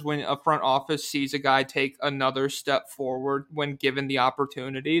times when a front office sees a guy take another step forward when given the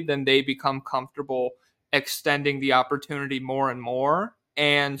opportunity, then they become comfortable extending the opportunity more and more.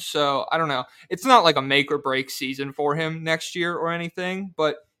 And so, I don't know. It's not like a make or break season for him next year or anything,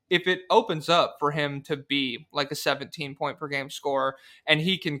 but if it opens up for him to be like a 17 point per game scorer and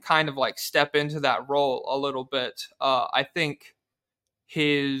he can kind of like step into that role a little bit, I think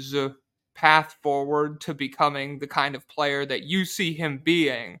his path forward to becoming the kind of player that you see him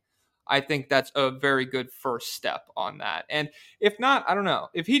being, I think that's a very good first step on that. And if not, I don't know.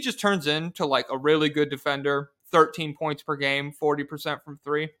 If he just turns into like a really good defender, 13 points per game, 40% from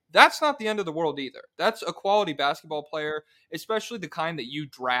three, that's not the end of the world either. That's a quality basketball player, especially the kind that you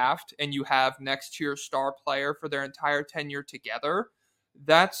draft and you have next to your star player for their entire tenure together.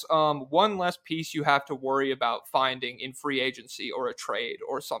 That's one less piece you have to worry about finding in free agency or a trade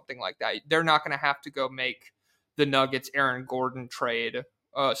or something like that. They're not going to have to go make the Nuggets Aaron Gordon trade,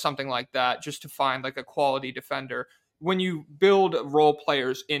 something like that, just to find like a quality defender. When you build role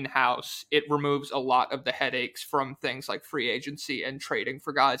players in house, it removes a lot of the headaches from things like free agency and trading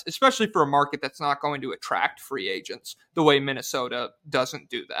for guys, especially for a market that's not going to attract free agents the way Minnesota doesn't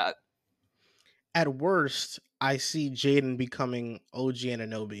do that. At worst, I see Jaden becoming OG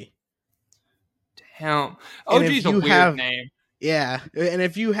Ananobi. Damn. And OG if is a you weird have name. Yeah, and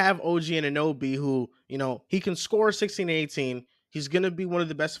if you have OG Ananobi who, he can score 16 18, he's going to be one of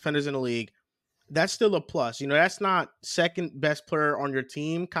the best defenders in the league. That's still a plus. That's not second best player on your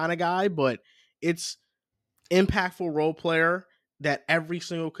team kind of guy, but it's impactful role player that every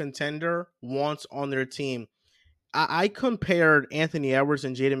single contender wants on their team. I compared Anthony Edwards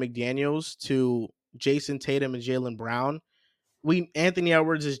and Jaden McDaniels to Jason Tatum and Jalen Brown. Anthony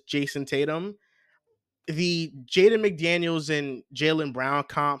Edwards is Jason Tatum. The Jaden McDaniels and Jalen Brown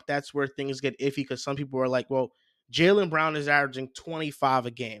comp, that's where things get iffy because some people are like, well, Jalen Brown is averaging 25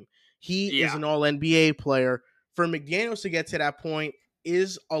 a game. He is Yeah. an all NBA player. For McDaniels to get to that point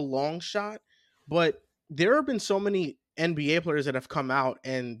is a long shot, but there have been so many NBA players that have come out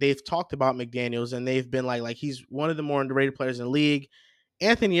and they've talked about McDaniels and they've been like he's one of the more underrated players in the league.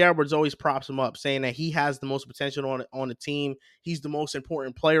 Anthony Edwards always props him up, saying that he has the most potential on the team. He's the most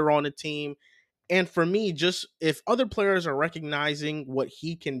important player on the team. And for me, just if other players are recognizing what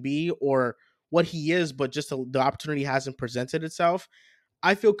he can be or what he is, but just the opportunity hasn't presented itself,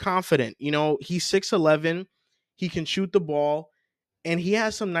 I feel confident. He's 6'11, he can shoot the ball, and he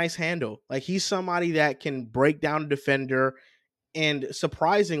has some nice handle. Like he's somebody that can break down a defender. And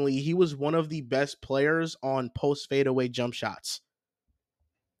surprisingly, he was one of the best players on post fadeaway jump shots.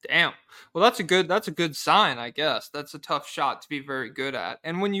 Damn. Well, that's a good sign, I guess. That's a tough shot to be very good at.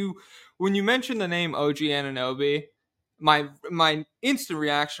 And when you mention the name OG Ananobi, my instant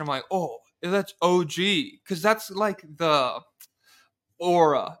reaction, I'm like, oh, that's OG, because that's like the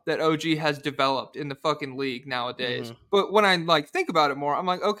aura that OG has developed in the fucking league nowadays. Hmm. But when I think about it more, I'm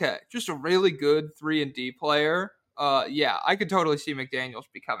like, okay, just a really good 3-and-D player. Yeah, I could totally see McDaniels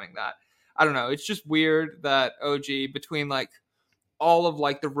becoming that. I don't know. It's just weird that OG, between all of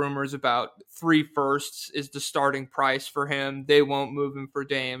the rumors about 3 firsts is the starting price for him. They won't move him for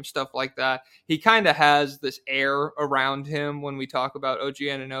Dame, stuff like that. He kind of has this air around him when we talk about OG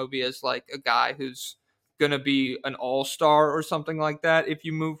Anunoby as a guy who's gonna be an all-star or something like that if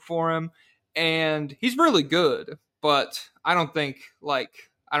you move for him. And he's really good, but I don't think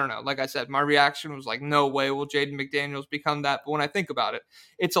I don't know. Like I said, my reaction was no way will Jaden McDaniels become that. But when I think about it,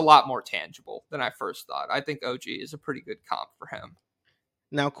 it's a lot more tangible than I first thought. I think OG is a pretty good comp for him.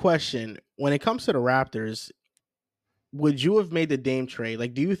 Now, question: when it comes to the Raptors, would you have made the Dame trade?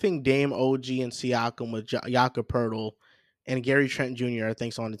 Like, do you think Dame, OG, and Siakam with Jakob Pertl and Gary Trent Jr. I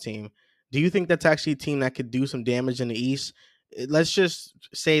think's on the team? Do you think that's actually a team that could do some damage in the East? Let's just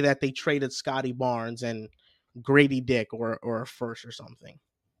say that they traded Scotty Barnes and Grady Dick or a first or something.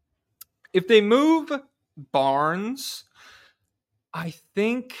 If they move Barnes, I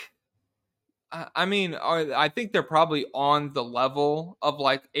think. I mean, I think they're probably on the level of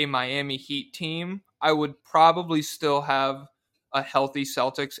a Miami Heat team. I would probably still have a healthy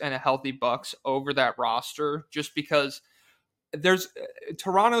Celtics and a healthy Bucks over that roster, just because there's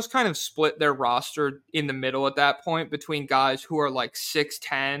Toronto's kind of split their roster in the middle at that point between guys who are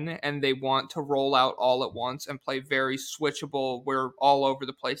 6'10 and they want to roll out all at once and play very switchable, we're all over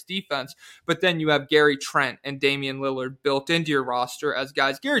the place defense. But then you have Gary Trent and Damian Lillard built into your roster as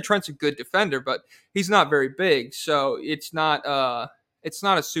guys. Gary Trent's a good defender, but he's not very big, so it's not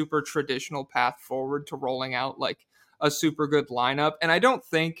a super traditional path forward to rolling out a super good lineup. And I don't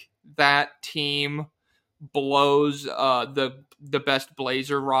think that team blows the best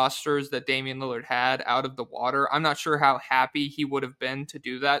Blazer rosters that Damian Lillard had out of the water. I'm not sure how happy he would have been to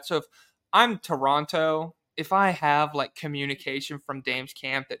do that. So if I'm Toronto, if I have communication from Dame's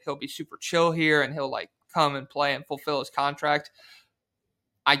camp that he'll be super chill here and he'll come and play and fulfill his contract,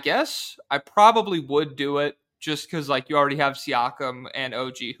 I guess I probably would do it just because you already have Siakam and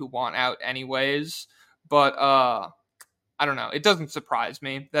OG who want out anyways. But I don't know. It doesn't surprise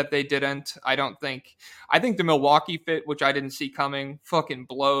me that they didn't. I don't think. I think the Milwaukee fit, which I didn't see coming, fucking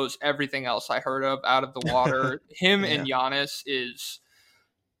blows everything else I heard of out of the water. Him Yeah. and Giannis is.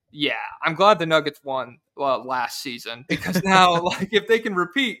 Yeah, I'm glad the Nuggets won last season because now, if they can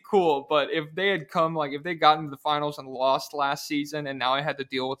repeat, cool. But if they had if they got into the finals and lost last season, and now I had to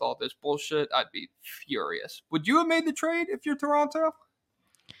deal with all this bullshit, I'd be furious. Would you have made the trade if you're Toronto?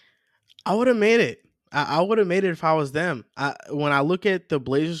 I would have made it. I would have made it if I was them. When I look at the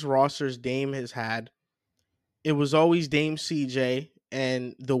Blazers rosters Dame has had, it was always Dame CJ,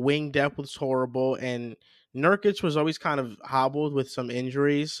 and the wing depth was horrible. And Nurkic was always kind of hobbled with some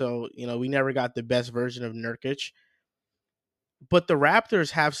injuries. So, we never got the best version of Nurkic. But the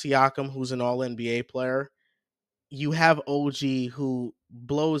Raptors have Siakam, who's an all NBA player. You have OG, who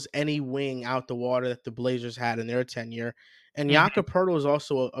blows any wing out the water that the Blazers had in their tenure. And Mhm. Jakob Poeltl is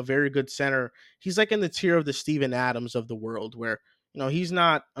also a very good center. He's like in the tier of the Steven Adams of the world, where he's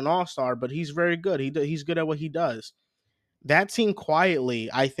not an all-star, but he's very good. He's good at what he does. That team quietly,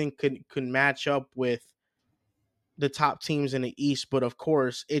 I think, could match up with the top teams in the East, but of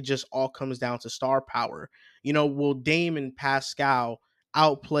course, it just all comes down to star power. Will Dame and Pascal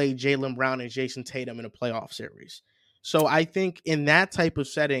outplay Jaylen Brown and Jason Tatum in a playoff series? So I think in that type of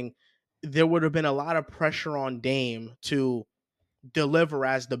setting, there would have been a lot of pressure on Dame to deliver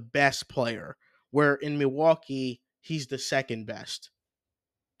as the best player, where in Milwaukee, he's the second best.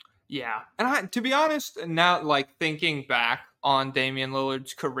 Yeah. And to be honest, now like thinking back on Damian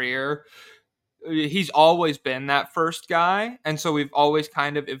Lillard's career, he's always been that first guy, and so we've always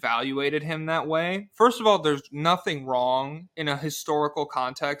kind of evaluated him that way. First of all, there's nothing wrong in a historical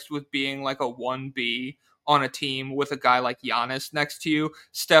context with being like a 1B on a team with a guy like Giannis next to you.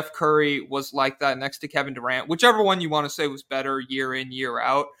 Steph Curry was like that next to Kevin Durant. Whichever one you want to say was better year in, year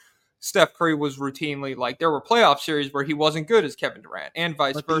out. Steph Curry was routinely like there were playoff series where he wasn't good as Kevin Durant and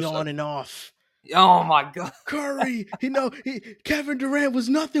vice But the versa. on and off. Oh my god. Curry, Kevin Durant was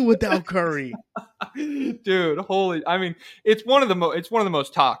nothing without Curry. Dude, holy, I mean, it's one of the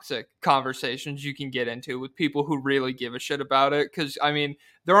most toxic conversations you can get into with people who really give a shit about it, cuz I mean,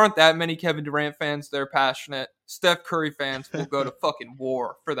 there aren't that many Kevin Durant fans. They're passionate. Steph Curry fans will go to fucking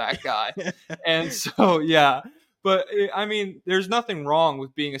war for that guy. And so, yeah. But I mean, there's nothing wrong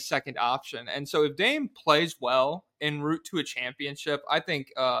with being a second option. And so if Dame plays well en route to a championship, I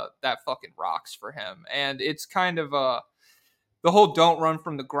think that fucking rocks for him. And it's kind of the whole don't run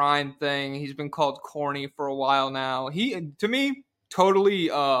from the grind thing. He's been called corny for a while now. He, to me, totally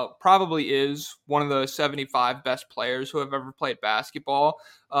probably is one of the 75 best players who have ever played basketball.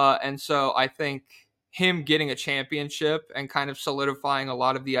 And so I think him getting a championship and kind of solidifying a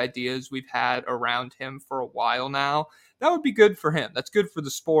lot of the ideas we've had around him for a while now, that would be good for him. That's good for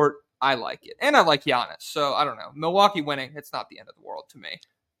the sport. I like it. And I like Giannis. So I don't know. Milwaukee winning, it's not the end of the world to me.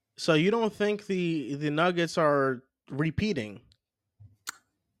 So you don't think the Nuggets are repeating?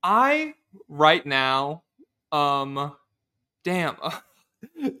 I right now, um, damn,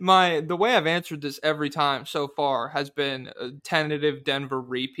 the way I've answered this every time so far has been a tentative Denver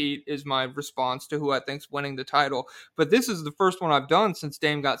repeat is my response to who I think's winning the title. But this is the first one I've done since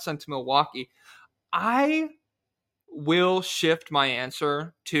Dame got sent to Milwaukee. I will shift my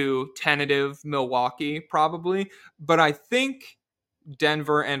answer to tentative Milwaukee probably, but I think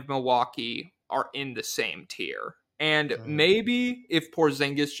Denver and Milwaukee are in the same tier. And Mhm. maybe if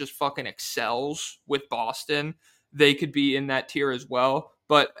Porzingis just fucking excels with Boston, they could be in that tier as well.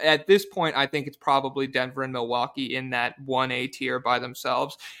 But at this point, I think it's probably Denver and Milwaukee in that 1A tier by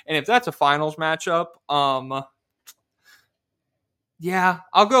themselves. And if that's a finals matchup, yeah,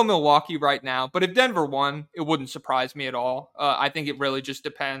 I'll go Milwaukee right now. But if Denver won, it wouldn't surprise me at all. I think it really just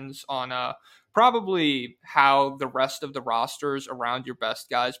depends on probably how the rest of the rosters around your best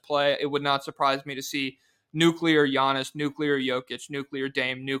guys play. It would not surprise me to see nuclear Giannis, nuclear Jokic, nuclear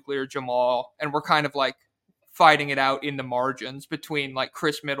Dame, nuclear Jamal, and we're kind of like fighting it out in the margins between like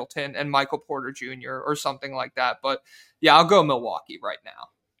Chris Middleton and Michael Porter Jr. or something like that. But yeah, I'll go Milwaukee right now.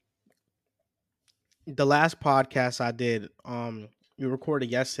 The last podcast I did, we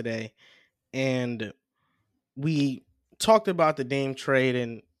recorded yesterday, and we talked about the Dame trade,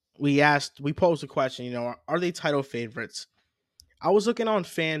 and we posed a question. Are they title favorites? I was looking on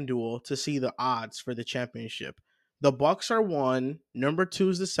FanDuel to see the odds for the championship. The Bucks are one. Number two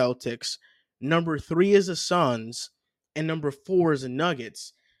is the Celtics. Number three is the Suns, and number four is the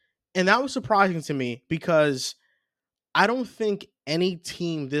Nuggets. And that was surprising to me because I don't think any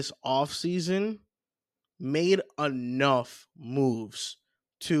team this offseason made enough moves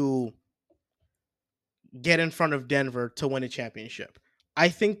to get in front of Denver to win a championship. I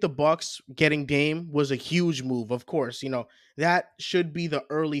think the Bucks getting Dame was a huge move. Of course, that should be the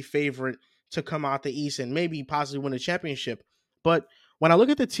early favorite to come out the East and maybe possibly win a championship. But when I look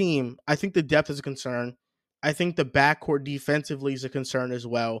at the team, I think the depth is a concern. I think the backcourt defensively is a concern as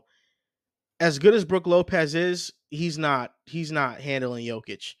well. As good as Brook Lopez is, he's not handling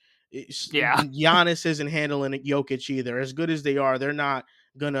Jokic. Yeah. Giannis isn't handling Jokic either. As good as they are, they're not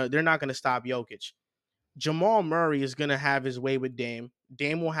gonna stop Jokic. Jamal Murray is gonna have his way with Dame.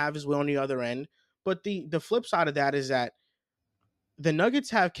 Dame will have his way on the other end. But the flip side of that is that the Nuggets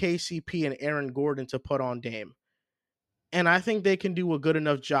have KCP and Aaron Gordon to put on Dame. And I think they can do a good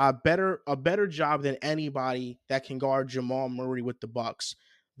enough job, a better job than anybody that can guard Jamal Murray with the Bucks.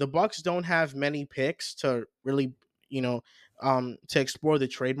 The Bucks don't have many picks to really, to explore the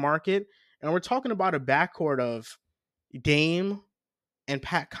trade market. And we're talking about a backcourt of Dame and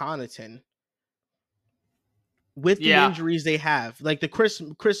Pat Connaughton. with the Yeah. injuries they have. Like the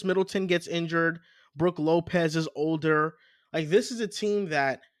Chris Middleton gets injured, Brooke Lopez is older. Like this is a team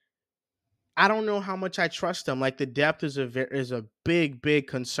that I don't know how much I trust them. Like the depth is a big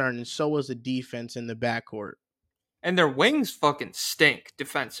concern, and so is the defense in the backcourt. And their wings fucking stink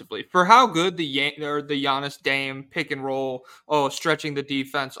defensively for how good the Giannis Dame pick and roll, stretching the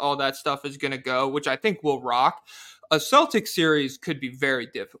defense, all that stuff is gonna go, which I think will rock. A Celtic series could be very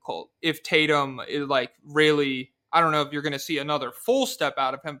difficult if Tatum is like really. I don't know if you're going to see another full step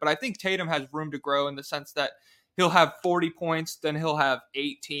out of him, but I think Tatum has room to grow in the sense that he'll have 40 points, then he'll have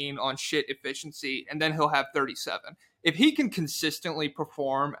 18 on shit efficiency, and then he'll have 37. If he can consistently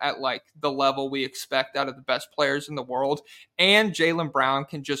perform at like the level we expect out of the best players in the world, and Jaylen Brown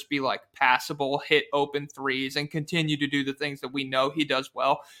can just be like passable, hit open threes, and continue to do the things that we know he does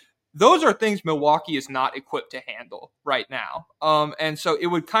well, those are things Milwaukee is not equipped to handle right now. And so it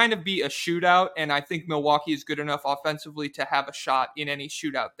would kind of be a shootout, and I think Milwaukee is good enough offensively to have a shot in any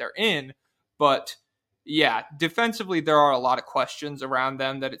shootout they're in. But yeah, defensively, there are a lot of questions around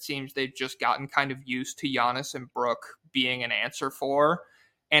them that it seems they've just gotten kind of used to Giannis and Brook being an answer for.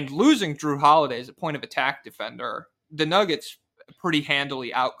 And losing Drew Holiday as a point of attack defender, the Nuggets pretty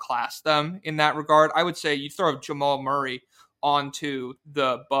handily outclassed them in that regard. I would say you throw Jamal Murray onto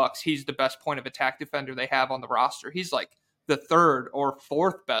the Bucks, he's the best point of attack defender they have on the roster. He's like the third or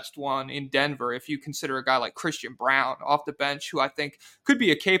fourth best one in Denver if you consider a guy like Christian Brown off the bench, who I think could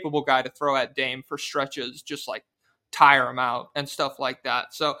be a capable guy to throw at Dame for stretches, just like tire him out and stuff like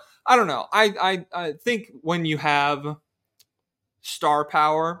that. So I don't know. I think when you have star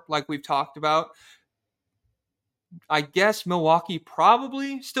power like we've talked about, I guess Milwaukee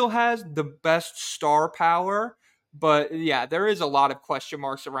probably still has the best star power. But yeah, there is a lot of question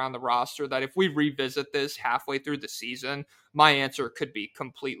marks around the roster that if we revisit this halfway through the season, my answer could be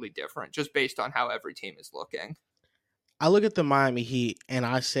completely different just based on how every team is looking. I look at the Miami Heat and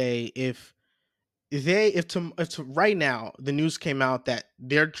I say if to right now the news came out that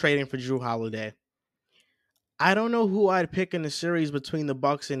they're trading for Drew Holiday, I don't know who I'd pick in the series between the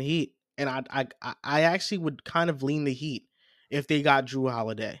Bucks and Heat, and I actually would kind of lean the Heat if they got Drew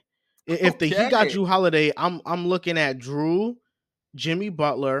Holiday. If the Heat got Okay. Drew Holiday, I'm looking at Drew, Jimmy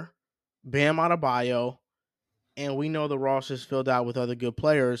Butler, Bam Adebayo, and we know the roster is filled out with other good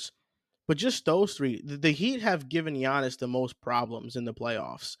players. But just those three, the Heat have given Giannis the most problems in the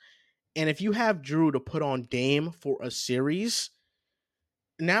playoffs. And if you have Drew to put on Dame for a series,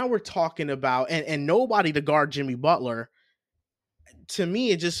 now we're talking about and nobody to guard Jimmy Butler. To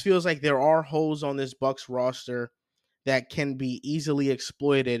me, it just feels like there are holes on this Bucks roster that can be easily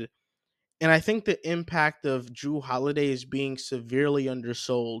exploited. And I think the impact of Drew Holiday is being severely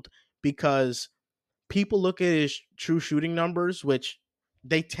undersold because people look at his true shooting numbers, which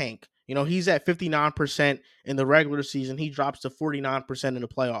they tank. You know, he's at 59% in the regular season. He drops to 49% in the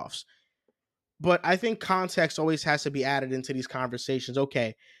playoffs. But I think context always has to be added into these conversations.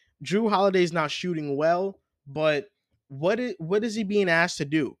 Okay, Drew Holiday's not shooting well, but what is he being asked to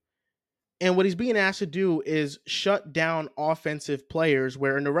do? And what he's being asked to do is shut down offensive players,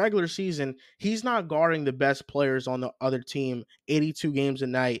 where in the regular season, he's not guarding the best players on the other team 82 games a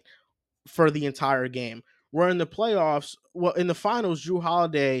night for the entire game. Where in the playoffs, well, in the finals, Drew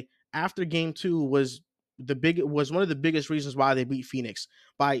Holiday after game two was one of the biggest reasons why they beat Phoenix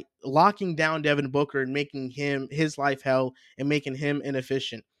by locking down Devin Booker and making him his life hell and making him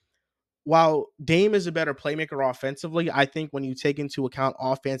inefficient. While Dame is a better playmaker offensively, I think when you take into account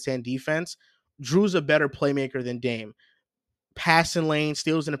offense and defense, Drew's a better playmaker than Dame. Passing lanes,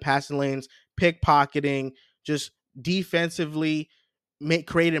 steals in the passing lanes, pickpocketing, just defensively,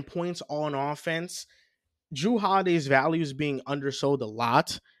 creating points on offense. Drew Holiday's value is being undersold a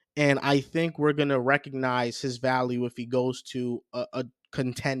lot, and I think we're gonna recognize his value if he goes to a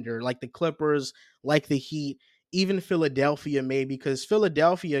contender like the Clippers, like the Heat, even Philadelphia, maybe because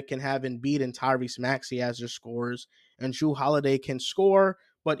Philadelphia can have Embiid and Tyrese Maxey as their scorers, and Drew Holiday can score,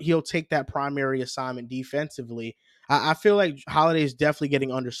 but he'll take that primary assignment defensively. I feel like Holiday is definitely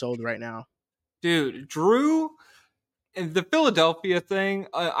getting undersold right now. Dude, Drew and the Philadelphia thing,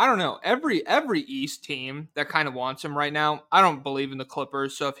 I don't know. Every East team that kind of wants him right now. I don't believe in the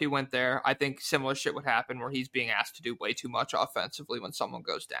Clippers, so if he went there, I think similar shit would happen where he's being asked to do way too much offensively when someone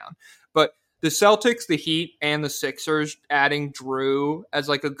goes down. But the Celtics, the Heat, and the Sixers adding Drew as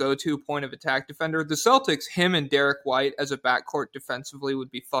like a go-to point of attack defender. The Celtics, him and Derek White as a backcourt defensively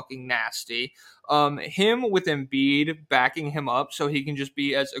would be fucking nasty. Him with Embiid backing him up so he can just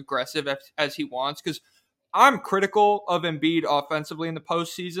be as aggressive as he wants, because I'm critical of Embiid offensively in the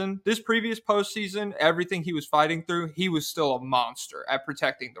postseason. This previous postseason, everything he was fighting through, he was still a monster at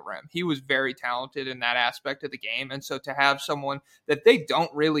protecting the rim. He was very talented in that aspect of the game. And so to have someone that they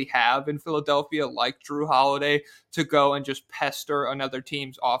don't really have in Philadelphia, like Drew Holiday, to go and just pester another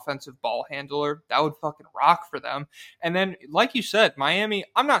team's offensive ball handler, that would fucking rock for them. And then, like you said, Miami,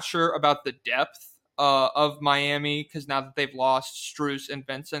 I'm not sure about the depth of Miami because now that they've lost Strus and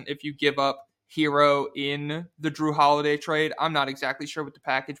Vincent, if you give up Hero in the Drew Holiday trade, I'm not exactly sure what the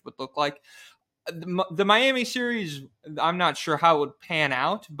package would look like. The Miami series, I'm not sure how it would pan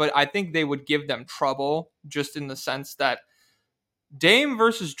out, but I think they would give them trouble just in the sense that Dame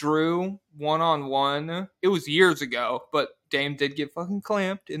versus Drew one on one. It was years ago, but Dame did get fucking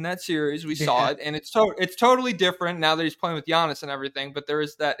clamped in that series. We saw Yeah. it, and it's totally different now that he's playing with Giannis and everything. But there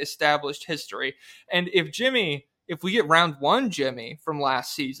is that established history. And if we get round one Jimmy from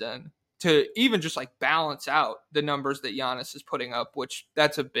last season to even just like balance out the numbers that Giannis is putting up, which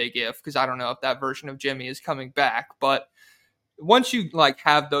that's a big if because I don't know if that version of Jimmy is coming back, but once you like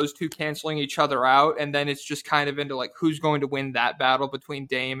have those two canceling each other out, and then it's just kind of into like who's going to win that battle between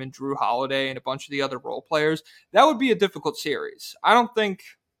Dame and Drew Holiday and a bunch of the other role players, that would be a difficult series. I think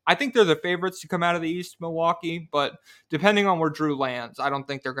they're the favorites to come out of the East, Milwaukee, but depending on where Drew lands, I don't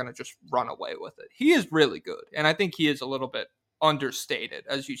think they're going to just run away with it. He is really good, and I think he is a little bit understated,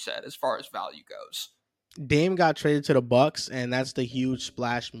 as you said, as far as value goes. Dame got traded to the Bucks, and that's the huge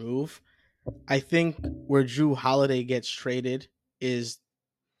splash move. I think where Drew Holiday gets traded is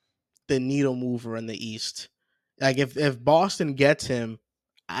the needle mover in the East. Like if Boston gets him,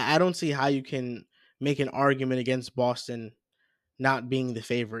 I don't see how you can make an argument against Boston not being the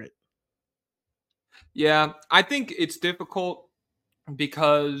favorite. Yeah, I think it's difficult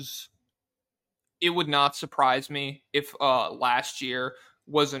because it would not surprise me if last year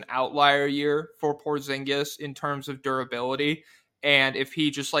was an outlier year for Porzingis in terms of durability. And if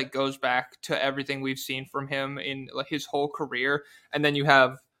he just like goes back to everything we've seen from him in like, his whole career, and then you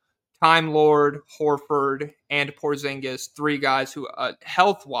have Time Lord, Horford, and Porzingis, three guys who,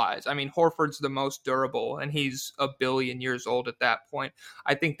 health wise, I mean, Horford's the most durable, and he's a billion years old at that point.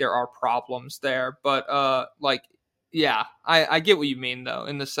 I think there are problems there, but yeah, I get what you mean though,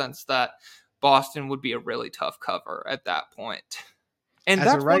 in the sense that Boston would be a really tough cover at that point. And As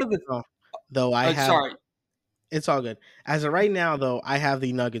of that's one right of the. now, though, I have Sorry, it's all good. As of right now, though, I have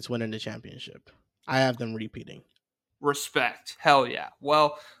the Nuggets winning the championship. I have them repeating. respect. Hell yeah.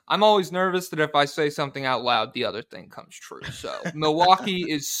 Well, I'm always nervous that if I say something out loud, the other thing comes true. So Milwaukee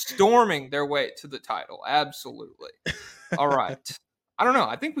is storming their way to the title. Absolutely. All right. I don't know.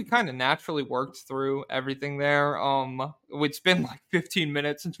 I think we kind of naturally worked through everything there. It's been like 15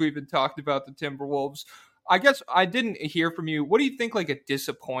 minutes since we've been talking about the Timberwolves. I guess I didn't hear from you. What do you think like a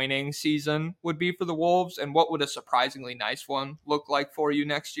disappointing season would be for the Wolves, and what would a surprisingly nice one look like for you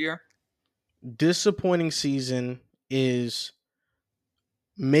next year? Disappointing season is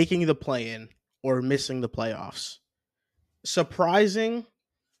making the play in or missing the playoffs. Surprising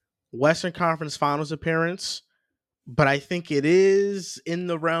Western Conference Finals appearance, but I think it is in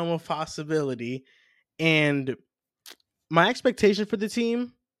the realm of possibility. And my expectation for the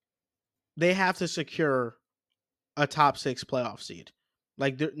team, they have to secure a top six playoff seed.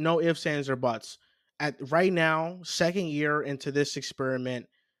 Like no ifs, ands, or buts. At right now, second year into this experiment,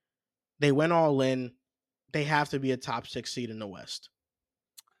 they went all in. They have to be a top six seed in the West.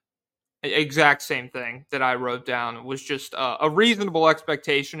 Exact same thing that I wrote down. It was just a reasonable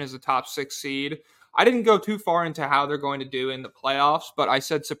expectation as a top six seed. I didn't go too far into how they're going to do in the playoffs, but I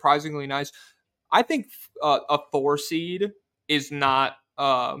said surprisingly nice. I think a four seed is not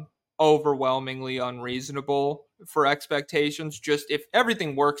overwhelmingly unreasonable for expectations. Just if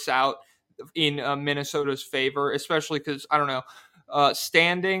everything works out in Minnesota's favor, especially because I don't know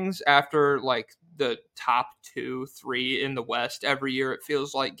standings after like the top two, three in the West every year, it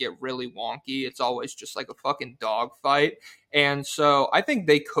feels like get really wonky. It's always just like a fucking dogfight. And so I think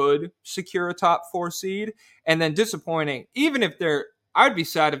they could secure a top four seed. And then disappointing, even if they're I'd be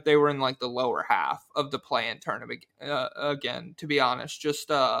sad if they were in like the lower half of the play-in tournament again. To be honest,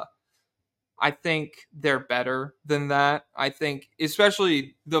 just I think they're better than that. I think,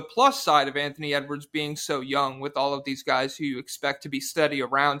 especially the plus side of Anthony Edwards being so young, with all of these guys who you expect to be steady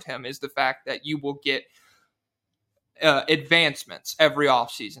around him, is the fact that you will get advancements every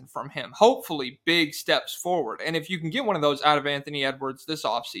offseason from him. Hopefully, big steps forward. And if you can get one of those out of Anthony Edwards this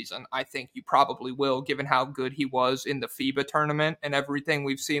offseason, I think you probably will, given how good he was in the FIBA tournament and everything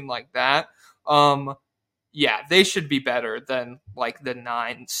we've seen like that. Yeah, they should be better than like the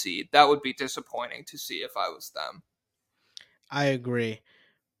 9 seed. That would be disappointing to see if I was them. I agree.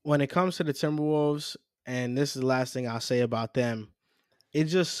 When it comes to the Timberwolves, and this is the last thing I'll say about them. It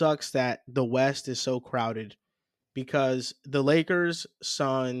just sucks that the West is so crowded because the Lakers,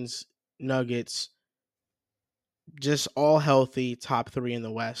 Suns, Nuggets, just all healthy, top three in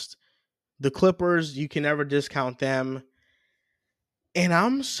the West. The Clippers, you can never discount them. And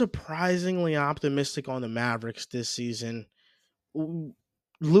I'm surprisingly optimistic on the Mavericks this season.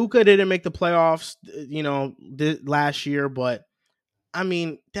 Luca didn't make the playoffs, last year, but I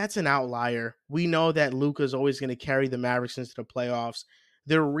mean, that's an outlier. We know that Luka's always going to carry the Mavericks into the playoffs.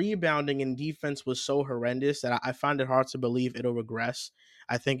 Their rebounding and defense was so horrendous that I find it hard to believe it'll regress.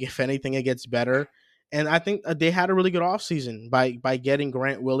 I think if anything, it gets better. And I think they had a really good offseason by getting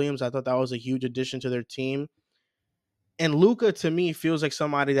Grant Williams. I thought that was a huge addition to their team. And Luca to me feels like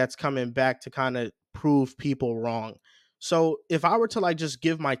somebody that's coming back to kind of prove people wrong. So if I were to like just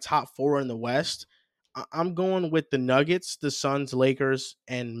give my top four in the West, I'm going with the Nuggets, the Suns, Lakers,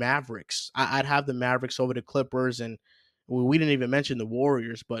 and Mavericks. I'd have the Mavericks over the Clippers, and we didn't even mention the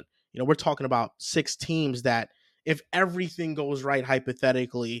Warriors. But we're talking about six teams that, if everything goes right,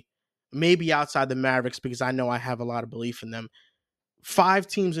 hypothetically, maybe outside the Mavericks, because I know I have a lot of belief in them. Five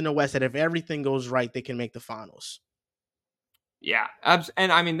teams in the West that, if everything goes right, they can make the finals. Yeah,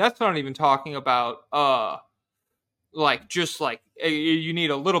 and I mean that's not even talking about like just like you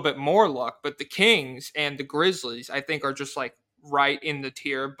need a little bit more luck, but the Kings and the Grizzlies I think are just like right in the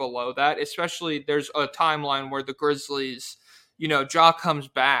tier below that. Especially there's a timeline where the Grizzlies, Ja comes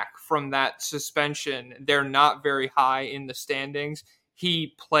back from that suspension. They're not very high in the standings.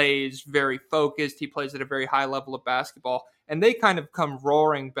 He plays very focused. He plays at a very high level of basketball. And they kind of come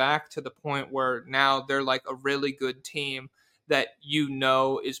roaring back to the point where now they're like a really good team that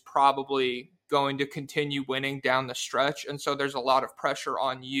is probably going to continue winning down the stretch. And so there's a lot of pressure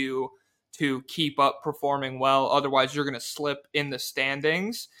on you to keep up performing well. Otherwise, you're going to slip in the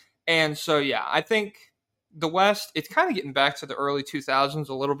standings. And so, yeah, I think the West, it's kind of getting back to the early 2000s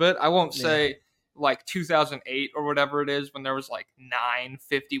a little bit. I won't Yeah. say like 2008 or whatever it is when there was like 9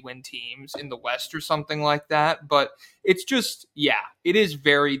 50-win teams in the West or something like that. But it's just, yeah, it is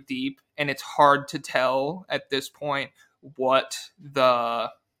very deep and it's hard to tell at this point what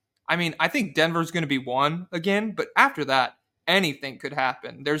I think Denver's going to be one again, but after that, anything could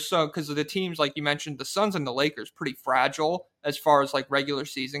happen. Because of the teams, like you mentioned, the Suns and the Lakers, pretty fragile as far as like regular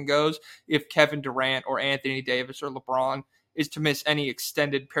season goes. If Kevin Durant or Anthony Davis or LeBron is to miss any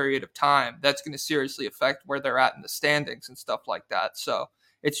extended period of time, that's going to seriously affect where they're at in the standings and stuff like that. So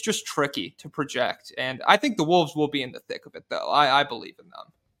it's just tricky to project. And I think the Wolves will be in the thick of it, though. I believe in them.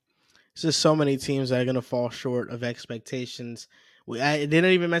 There's just so many teams that are going to fall short of expectations. I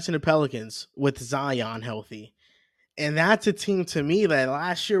didn't even mention the Pelicans with Zion healthy. And that's a team to me that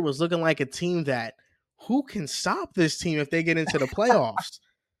last year was looking like a team that, who can stop this team if they get into the playoffs?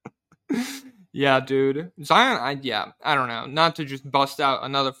 Yeah, dude. Zion, I don't know. Not to just bust out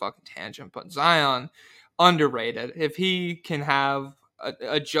another fucking tangent, but Zion, underrated. If he can have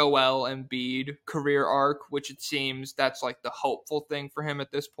a Joel Embiid career arc, which it seems that's like the hopeful thing for him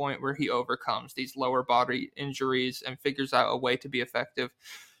at this point, where he overcomes these lower body injuries and figures out a way to be effective.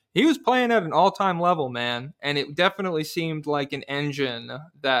 He was playing at an all-time level, man, and it definitely seemed like an engine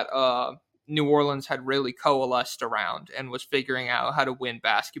that New Orleans had really coalesced around and was figuring out how to win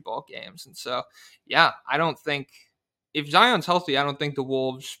basketball games. And so, yeah, I don't think if Zion's healthy, I don't think the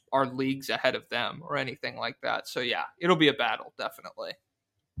Wolves are leagues ahead of them or anything like that. So, yeah, it'll be a battle, definitely.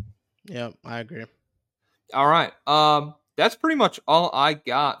 Yeah, I agree. All right. That's pretty much all I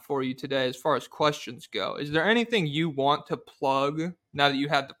got for you today as far as questions go. Is there anything you want to plug now that you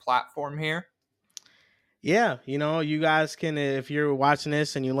have the platform here? Yeah, you guys can, if you're watching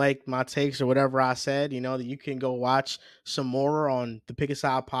this and you like my takes or whatever I said, that you can go watch some more on the Pick a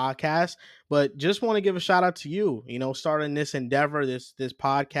Side podcast. But just want to give a shout out to you, starting this endeavor, this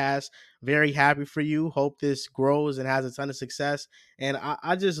podcast. Very happy for you. Hope this grows and has a ton of success. And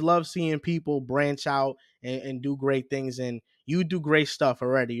I just love seeing people branch out and do great things. And you do great stuff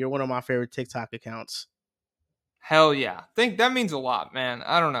already. You're one of my favorite TikTok accounts. Hell yeah. Think that means a lot, man.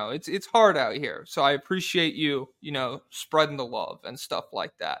 I don't know. It's hard out here. So I appreciate you, spreading the love and stuff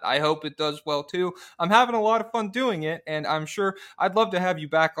like that. I hope it does well too. I'm having a lot of fun doing it, and I'm sure I'd love to have you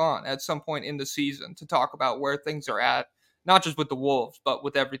back on at some point in the season to talk about where things are at, not just with the Wolves, but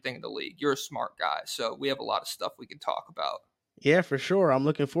with everything in the league. You're a smart guy, so we have a lot of stuff we can talk about. Yeah, for sure. I'm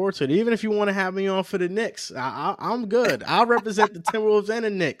looking forward to it. Even if you want to have me on for the Knicks, I'm good. I'll represent the Timberwolves and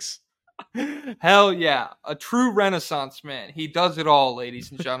the Knicks. Hell yeah. A true renaissance man. He does it all, ladies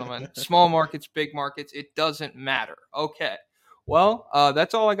and gentlemen. Small markets, big markets, it doesn't matter. Okay. Well,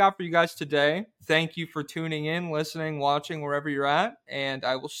 that's all I got for you guys today. Thank you for tuning in, listening, watching, wherever you're at. And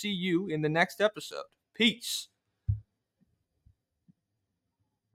I will see you in the next episode. Peace. Peace.